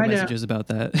get zero messages about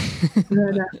that.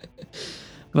 No.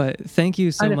 But thank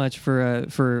you so much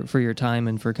for your time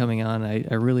and for coming on.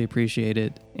 I really appreciate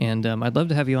it. And I'd love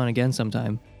to have you on again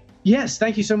sometime. Yes,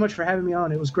 thank you so much for having me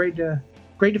on. It was great to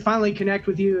finally connect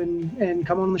with you and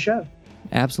come on the show.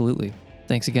 Absolutely.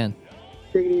 Thanks again.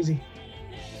 Take it easy.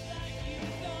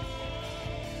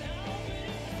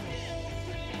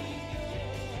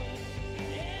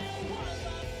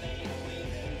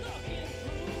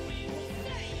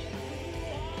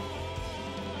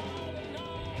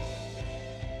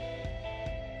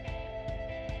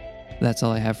 That's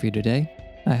all I have for you today.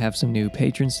 I have some new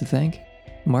patrons to thank: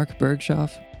 Mark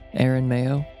Bergshoff, Aaron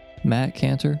Mayo, Matt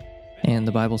Cantor, and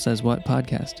The Bible Says What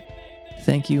podcast.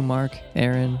 Thank you, Mark,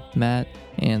 Aaron, Matt,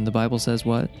 and The Bible Says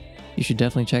What. You should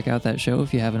definitely check out that show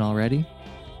if you haven't already.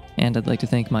 And I'd like to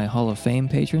thank my Hall of Fame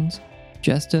patrons: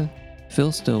 Jesta,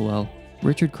 Phil Stillwell,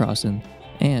 Richard Crossan,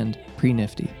 and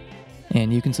Pre-Nifty.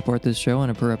 And you can support this show on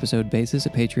a per-episode basis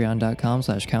at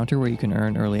patreon.com/counter, where you can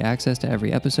earn early access to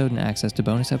every episode and access to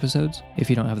bonus episodes. If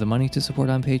you don't have the money to support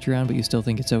on Patreon, but you still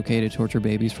think it's okay to torture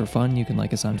babies for fun, you can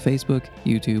like us on Facebook,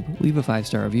 YouTube, leave a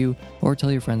 5-star review, or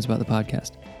tell your friends about the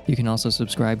podcast. You can also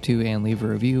subscribe to and leave a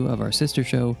review of our sister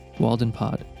show, Walden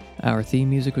Pod. Our theme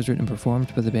music was written and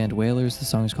performed by the band Whalers. The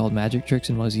song is called Magic Tricks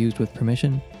and was used with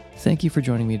permission. Thank you for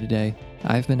joining me today.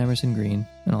 I've been Emerson Green,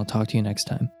 and I'll talk to you next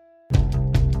time.